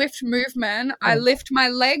one swift movement, I lift my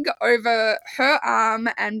leg over her arm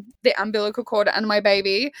and the umbilical cord and my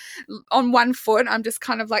baby on one foot. I'm just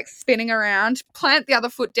kind of like spinning around, plant the other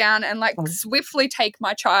foot down, and like swiftly take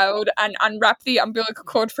my child and unwrap the umbilical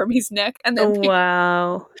cord from his neck, and then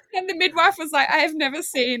Wow. And the midwife was like, I have never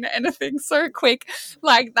seen anything so quick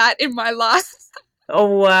like that in my life. Oh,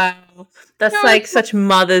 wow. That's like such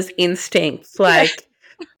mother's instinct. Like,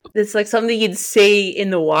 it's like something you'd see in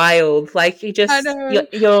the wild. Like, you just,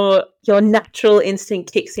 your natural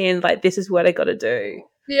instinct kicks in, like, this is what I got to do.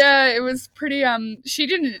 Yeah, it was pretty, she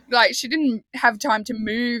didn't have time to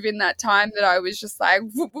move in that time that I was just like,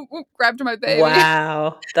 whoop, whoop, whoop, grabbed my baby.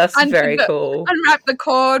 Wow. That's very cool. Unwrapped the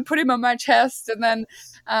cord, put him on my chest, and then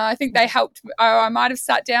I think they helped, I might have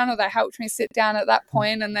sat down or they helped me sit down at that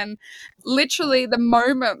point, and then literally that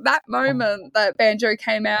moment that Banjo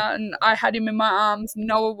came out and I had him in my arms,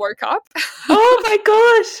 Noah woke up. Oh my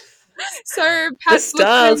gosh. So Pat's the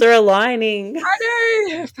stars are aligning. I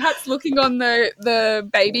know. Pat's looking on the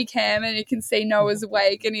baby cam and you can see Noah's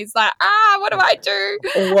awake and he's like, what do I do?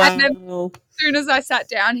 Wow. And then as soon as I sat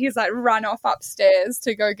down, he's like run off upstairs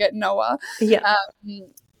to go get Noah. Yeah.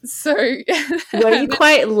 So were you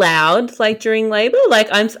quite loud like during labor? Like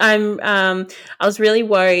I was really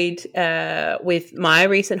worried with my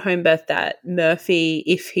recent home birth that Murphy,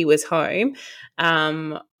 if he was home,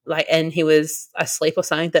 and he was asleep or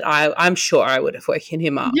something, that I'm sure I would have woken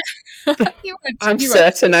him up. I'm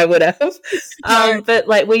certain I would have. But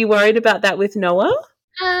like, were you worried about that with Noah?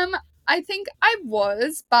 I think I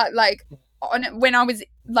was, but like when I was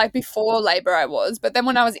like before labor I was, but then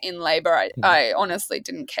when I was in labor I honestly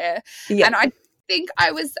didn't care. Yeah. And I think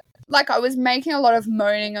I was making a lot of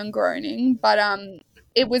moaning and groaning, but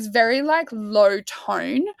it was very like low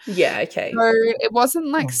tone. Yeah, okay. So it wasn't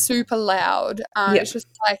like super loud. It's just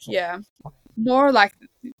like more like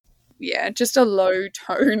just a low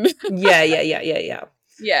tone. Yeah.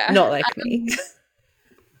 Yeah. Not like me.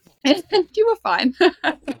 You were fine.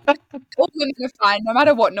 All women are fine, no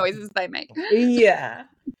matter what noises they make. Yeah.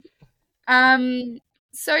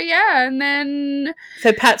 So yeah, and then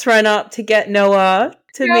Pat's run up to get Noah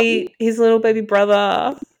to meet his little baby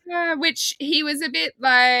brother. Yeah, which he was a bit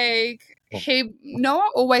like Noah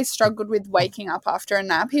always struggled with waking up after a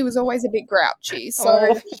nap. He was always a bit grouchy.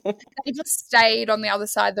 So they just stayed on the other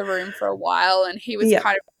side of the room for a while and he was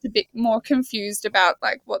kind of a bit more confused about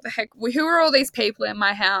like what the heck, who are all these people in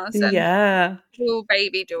my house and little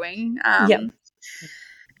baby doing?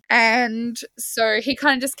 And so he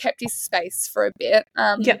kind of just kept his space for a bit.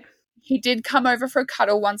 He did come over for a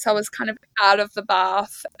cuddle once I was kind of out of the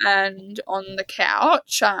bath and on the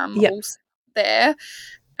couch, all there.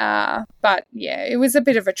 But yeah, it was a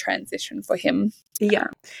bit of a transition for him. Yeah.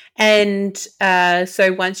 And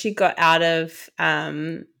so once you got out of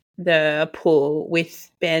the pool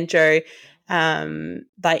with Banjo,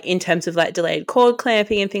 like in terms of like delayed cord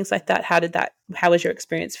clamping and things like that, how was your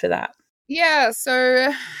experience for that? Yeah,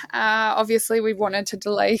 so obviously we wanted to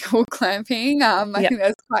delay cord clamping. I think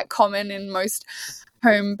that's quite common in most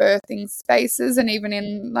home birthing spaces and even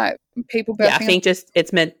in like people birthing. Yeah, I think just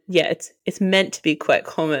it's meant to be quite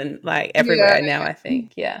common like everywhere now, I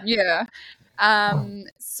think. Yeah. Yeah.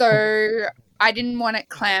 So I didn't want it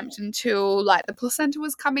clamped until like the placenta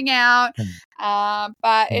was coming out.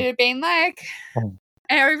 But it had been like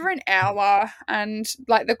over an hour and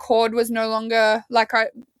like the cord was no longer like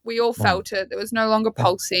we all felt it. It was no longer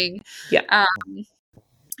pulsing. Yeah.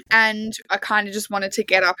 And I kind of just wanted to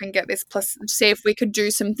get up and get this see if we could do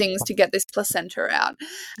some things to get this placenta out.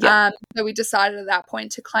 Yeah. So we decided at that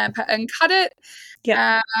point to clamp it and cut it.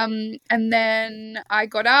 Yeah. And then I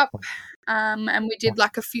got up and we did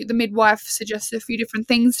like the midwife suggested a few different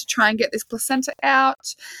things to try and get this placenta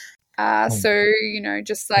out. So,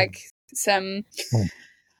 just like some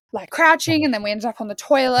like crouching, and then we ended up on the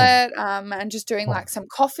toilet and just doing like some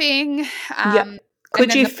coughing.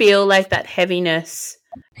 Could you feel like that heaviness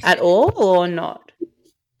at all or not?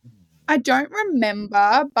 I don't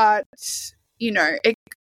remember, but it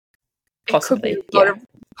possibly, could be a lot of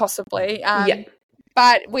possibly.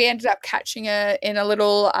 But we ended up catching her in a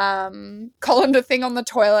little colander thing on the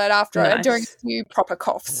toilet after during a few proper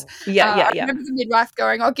coughs. Yeah. I remember the midwife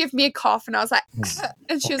going, "Oh, give me a cough," and I was like,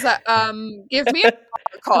 and she was like, "Give me a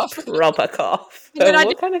proper cough." Proper cough.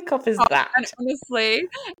 What kind of cough is that? And honestly,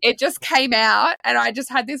 it just came out, and I just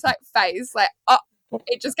had this like face, like, oh,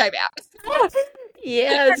 it just came out.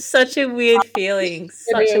 Yeah, it's such a weird feeling.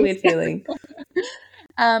 Such a weird feeling.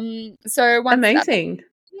 So once amazing.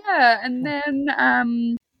 And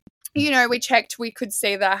then we checked. We could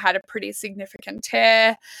see that I had a pretty significant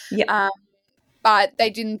tear. Yeah. But they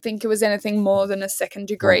didn't think it was anything more than a second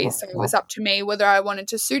degree. So it was up to me whether I wanted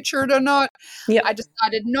to suture it or not. Yeah. I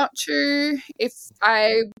decided not to. If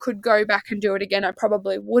I could go back and do it again, I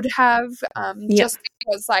probably would have. Just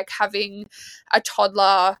because like having a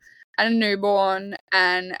toddler and a newborn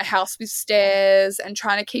and a house with stairs and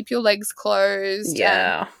trying to keep your legs closed.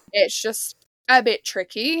 Yeah. It's just a bit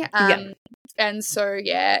tricky. And so,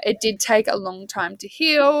 it did take a long time to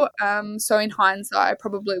heal. So in hindsight, I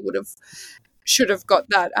probably should have got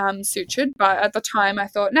that sutured. But at the time I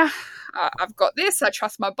thought, nah, I've got this. I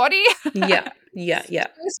trust my body. Yeah.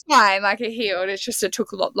 It's fine. Like it healed. It's just it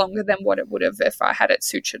took a lot longer than what it would have if I had it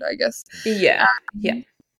sutured, I guess. Yeah.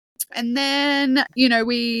 And then,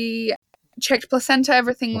 we checked placenta.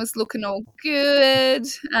 Everything was looking all good.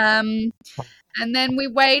 And then we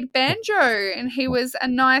weighed Banjo, and he was a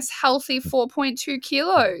nice, healthy 4.2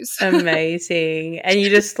 kilos. Amazing. And you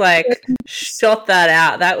just like shot that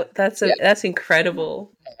out. That's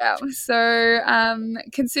incredible. Yeah. So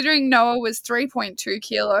considering Noah was 3.2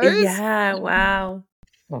 kilos. Yeah, wow.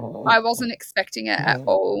 I wasn't expecting it at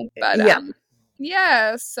all. But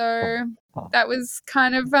so that was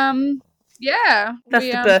kind of That's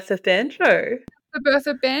the birth of Banjo. The birth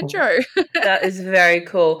of Banjo. That is very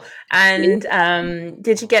cool. And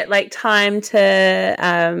did you get like time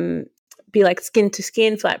to be like skin to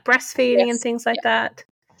skin for like breastfeeding and things like that?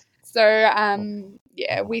 So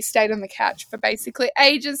we stayed on the couch for basically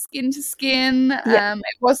ages, skin to skin. It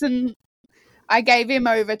wasn't. I gave him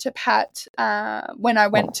over to Pat when I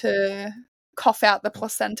went to cough out the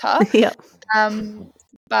placenta. Yeah.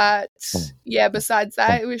 But besides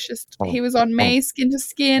that, it was just he was on me, skin to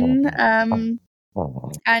skin.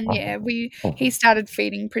 And he started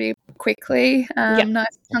feeding pretty quickly. Nice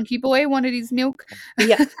chunky boy, wanted his milk.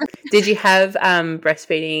 Yeah. Did you have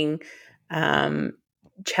breastfeeding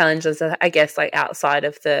challenges, I guess, like outside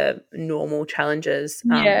of the normal challenges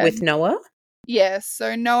with Noah? Yes.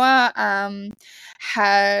 So Noah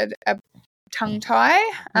had a tongue tie,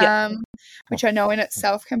 which I know in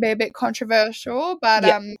itself can be a bit controversial, but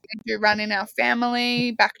it do run in our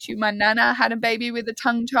family. Back to my nana had a baby with a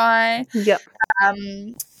tongue tie. Yep.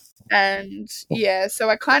 So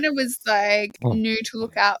I kind of was like knew to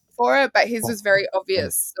look out for it, but his was very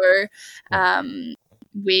obvious. So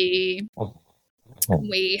we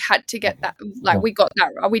had to get that, like we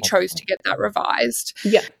chose to get that revised.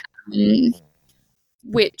 Yeah.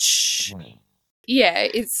 Which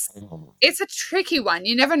it's a tricky one.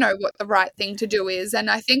 You never know what the right thing to do is, and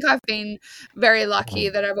I think I've been very lucky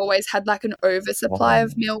that I've always had like an oversupply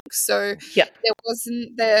of milk. So there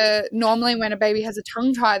wasn't normally when a baby has a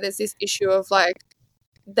tongue tie, there's this issue of like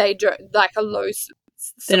they don't like a low supply.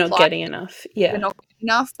 They're not getting enough. Yeah, they're not getting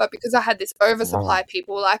enough. But because I had this oversupply,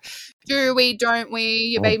 people were like, do we? Don't we?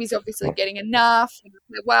 Your baby's obviously getting enough. And I'm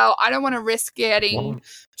like, well, I don't want to risk getting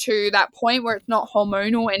to that point where it's not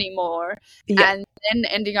hormonal anymore, and then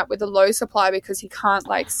ending up with a low supply because he can't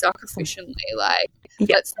like suck efficiently. Like,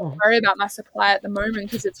 let's not worry about my supply at the moment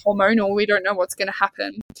because it's hormonal. We don't know what's going to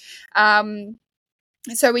happen.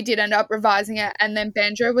 So we did end up revising it, and then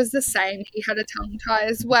Banjo was the same. He had a tongue tie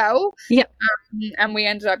as well. Yeah. And we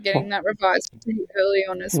ended up getting that revised pretty early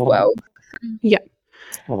on as well. Yeah.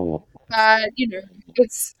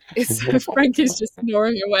 It's Frankie's just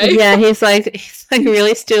snoring away. Yeah, he's like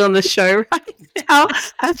really still on the show right now.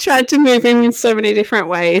 I've tried to move him in so many different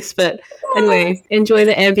ways, but anyway, enjoy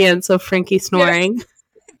the ambience of Frankie snoring.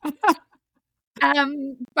 But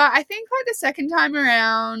I think like the second time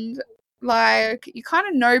around, like you kind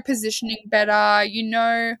of know positioning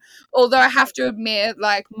better, although I have to admit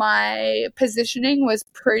like my positioning was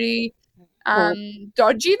pretty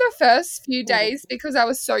dodgy the first few days because I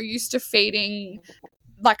was so used to feeding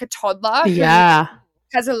like a toddler who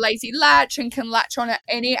has a lazy latch and can latch on at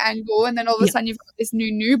any angle, and then all of a sudden you've got this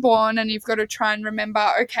newborn and you've got to try and remember,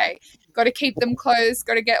 okay, got to keep them close,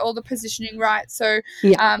 got to get all the positioning right. So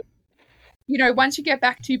once you get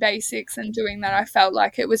back to basics and doing that, I felt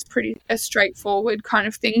like it was pretty a straightforward kind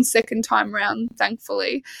of thing second time around,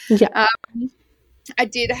 thankfully. Yeah. I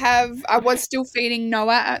was still feeding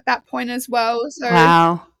Noah at that point as well. So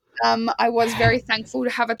I was very thankful to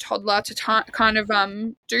have a toddler to kind of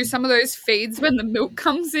do some of those feeds when the milk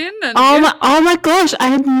comes in. And Oh my gosh, I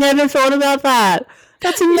had never thought about that.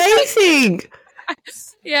 That's amazing.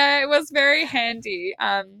 Yeah, it was very handy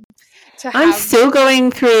to have. I'm still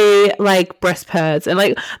going through like breast pads, and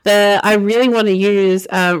like I really want to use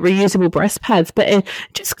reusable breast pads, but it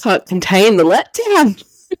just can't contain the letdown.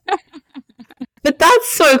 But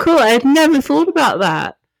that's so cool. I had never thought about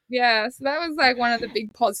that. Yeah, so that was like one of the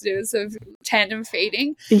big positives of tandem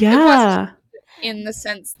feeding. Yeah. In the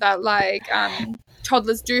sense that like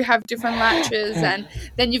toddlers do have different latches, and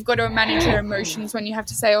then you've got to manage your emotions when you have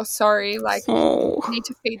to say, oh, sorry, like you need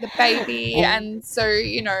to feed the baby. And so,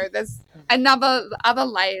 you know, there's other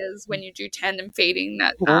layers when you do tandem feeding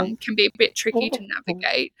that can be a bit tricky to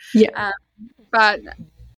navigate. Yeah. But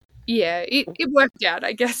yeah, it worked out,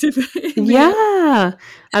 I guess. Yeah.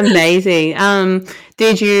 Amazing.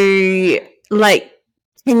 Did you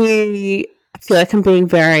can you, I feel like I'm being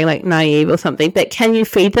very like naive or something, but can you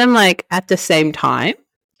feed them like at the same time?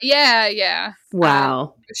 Yeah.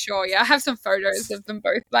 Wow. For sure. Yeah, I have some photos of them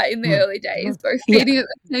both like in the early days, both feeding at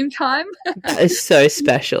the same time. That is so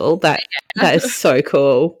special. That is so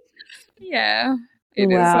cool. Yeah. It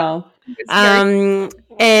wow.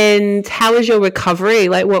 And how was your recovery?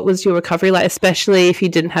 Like, what was your recovery like, especially if you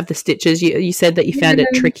didn't have the stitches? You said that you found it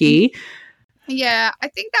tricky. Yeah, I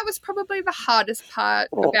think that was probably the hardest part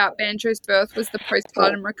about Banjo's birth was the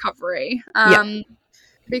postpartum recovery.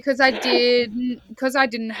 Because I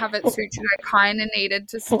didn't have it sutured, I kind of needed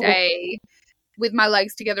to stay with my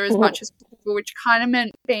legs together as much as possible, which kind of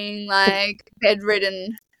meant being like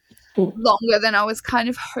bedridden longer than I was kind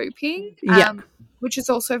of hoping. Which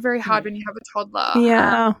is also very hard when you have a toddler.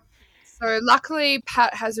 Yeah. So luckily,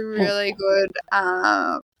 Pat has a really good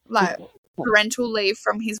parental leave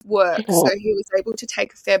from his work, so he was able to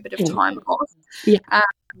take a fair bit of time off.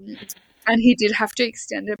 And he did have to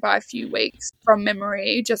extend it by a few weeks from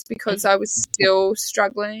memory, just because I was still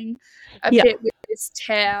struggling a bit with this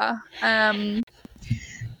tear. And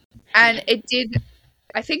I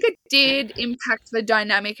think it did impact the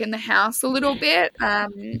dynamic in the house a little bit,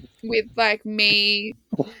 with like me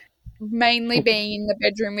mainly being in the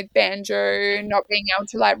bedroom with Banjo, not being able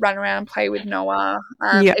to like run around and play with Noah.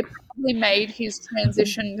 It probably made his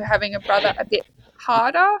transition to having a brother a bit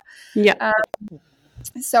harder.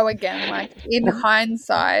 So again, like in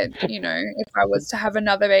hindsight, you know, if I was to have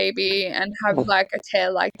another baby and have like a tear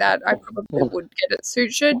like that, I probably would get it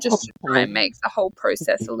sutured just to try and make the whole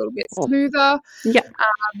process a little bit smoother.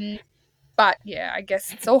 But yeah, I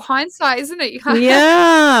guess it's all hindsight, isn't it?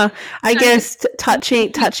 Yeah. I guess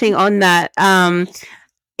touching on that,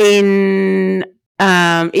 if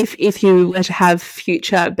you were to have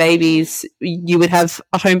future babies, you would have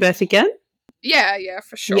a home birth again? Yeah,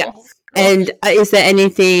 for sure. Yeah. And is there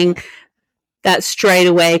anything that straight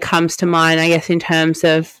away comes to mind, I guess, in terms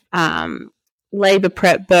of labour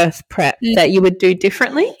prep, birth prep, that you would do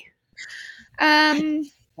differently?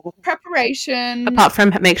 Preparation. Apart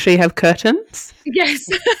from make sure you have curtains? Yes.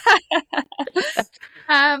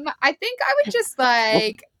 I think I would just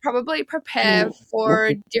like probably prepare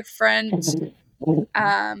for different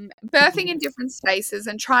birthing in different spaces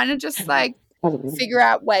and trying to just like figure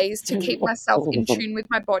out ways to keep myself in tune with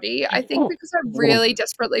my body. I think because I really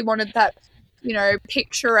desperately wanted that, you know,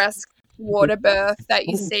 picturesque water birth that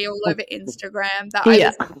you see all over Instagram, that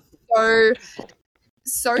I was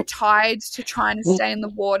so tied to trying to stay in the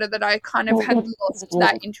water that I kind of had lost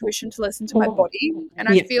that intuition to listen to my body. And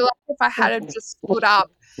I feel like if I had just stood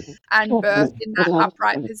up and birthed in that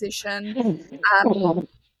upright position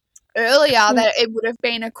earlier, that it would have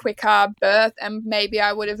been a quicker birth, and maybe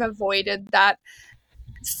I would have avoided that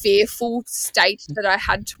fearful state that I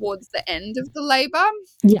had towards the end of the labour.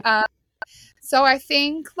 So I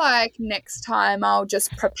think like next time I'll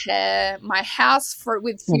just prepare my house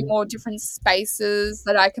with a few more different spaces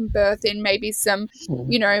that I can birth in, maybe some,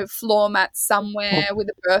 you know, floor mats somewhere with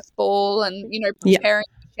a birth ball, and, you know, preparing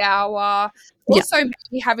the shower. Also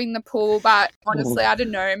maybe having the pool, but honestly, I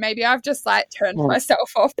don't know. Maybe I've just like turned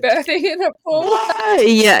myself off birthing in a pool.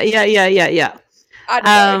 Yeah. I don't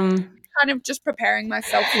know. Kind of just preparing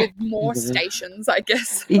myself with more stations, I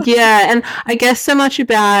guess. And I guess so much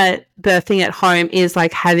about birthing at home is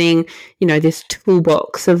like having, you know, this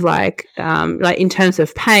toolbox of like in terms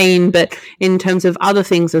of pain, but in terms of other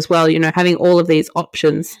things as well, you know, having all of these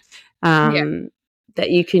options that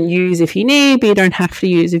you can use if you need, but you don't have to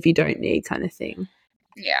use if you don't need, kind of thing.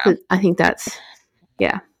 I think that's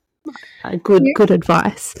good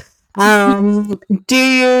advice. Do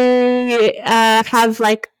you have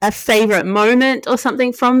like a favorite moment or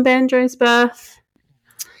something from Banjo's birth?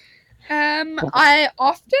 I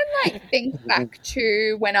often think back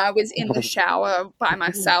to when I was in the shower by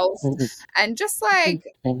myself and just I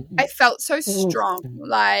felt so strong,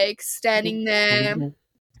 standing there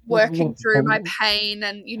working through my pain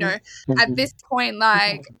and, at this point,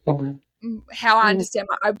 how I understand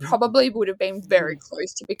I probably would have been very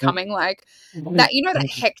close to becoming that, that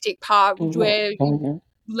hectic part where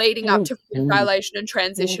leading up to food dilation and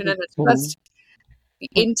transition and it's just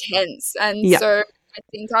intense. And so I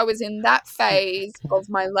think I was in that phase of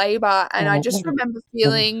my labor and I just remember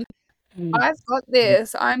feeling I've got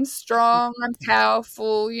this. I'm strong. I'm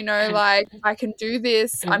powerful. I can do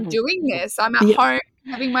this. I'm doing this. I'm at home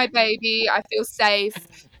having my baby. I feel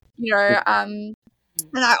safe. And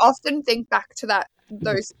I often think back to that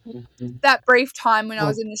brief time when I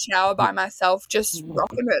was in the shower by myself, just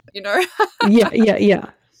rocking it.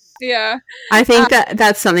 Yeah. I think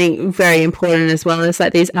that's something very important as well as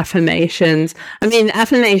these affirmations. I mean,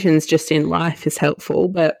 affirmations just in life is helpful,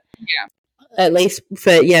 but at least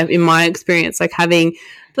in my experience, having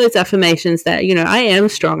those affirmations that, I am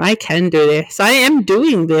strong, I can do this, I am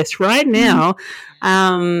doing this right now.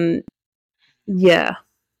 Yeah,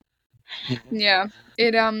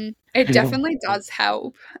 it definitely does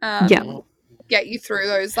help get you through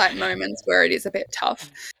those moments where it is a bit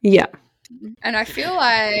tough. And I feel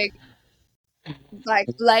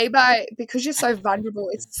labor, because you're so vulnerable,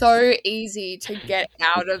 it's so easy to get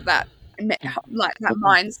out of that that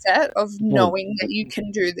mindset of knowing that you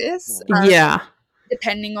can do this.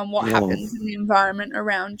 Depending on what happens in the environment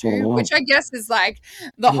around you, which I guess is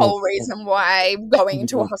the whole reason why going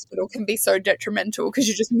into a hospital can be so detrimental, because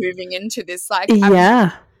you're just moving into this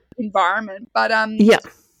environment. But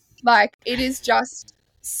it is just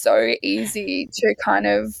so easy to kind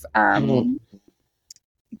of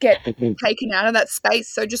get taken out of that space.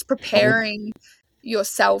 So just preparing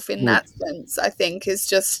yourself in that sense, I think, is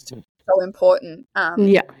just so important.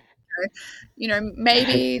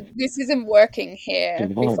 Maybe this isn't working here.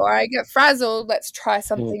 Before I get frazzled, let's try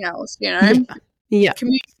something else, Communicate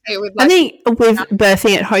with I think with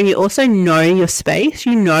birthing at home, you also know your space.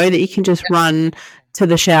 You know that you can just run to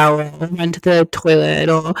the shower or run to the toilet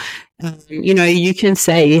or, you can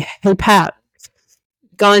say, hey, Pat,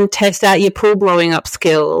 go and test out your pool blowing up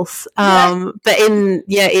skills. But in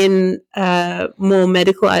more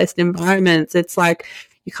medicalized environments, it's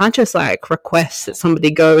you can't just request that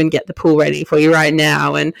somebody go and get the pool ready for you right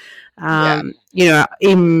now. And,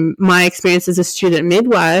 in my experience as a student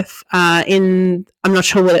midwife, I'm not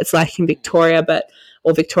sure what it's like in Victoria,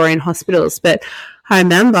 or Victorian hospitals, but I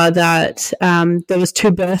remember that there was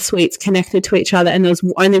 2 birth suites connected to each other and there was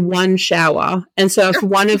only one shower. And so if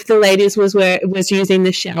one of the ladies was using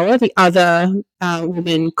the shower, the other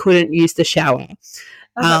woman couldn't use the shower.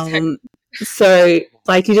 So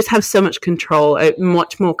you just have so much control,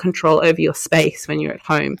 much more control over your space when you're at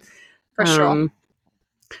home. For sure.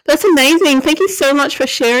 That's amazing. Thank you so much for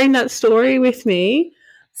sharing that story with me.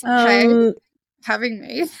 Having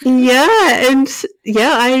me.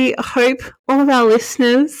 I hope all of our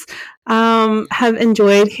listeners have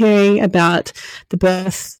enjoyed hearing about the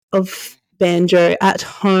birth of Banjo at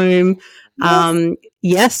home.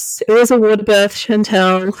 Yes, it was a water birth,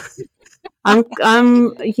 Shantelle.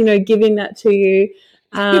 I'm giving that to you.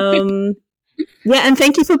 And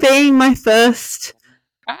thank you for being my first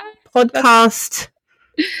podcast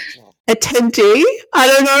attendee. I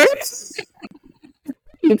don't know.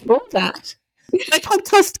 You call that my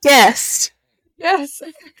podcast guest. Yes.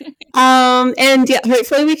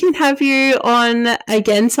 Hopefully we can have you on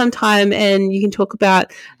again sometime, and you can talk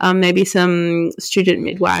about maybe some student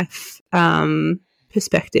midwife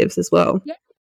perspectives as well. Yeah,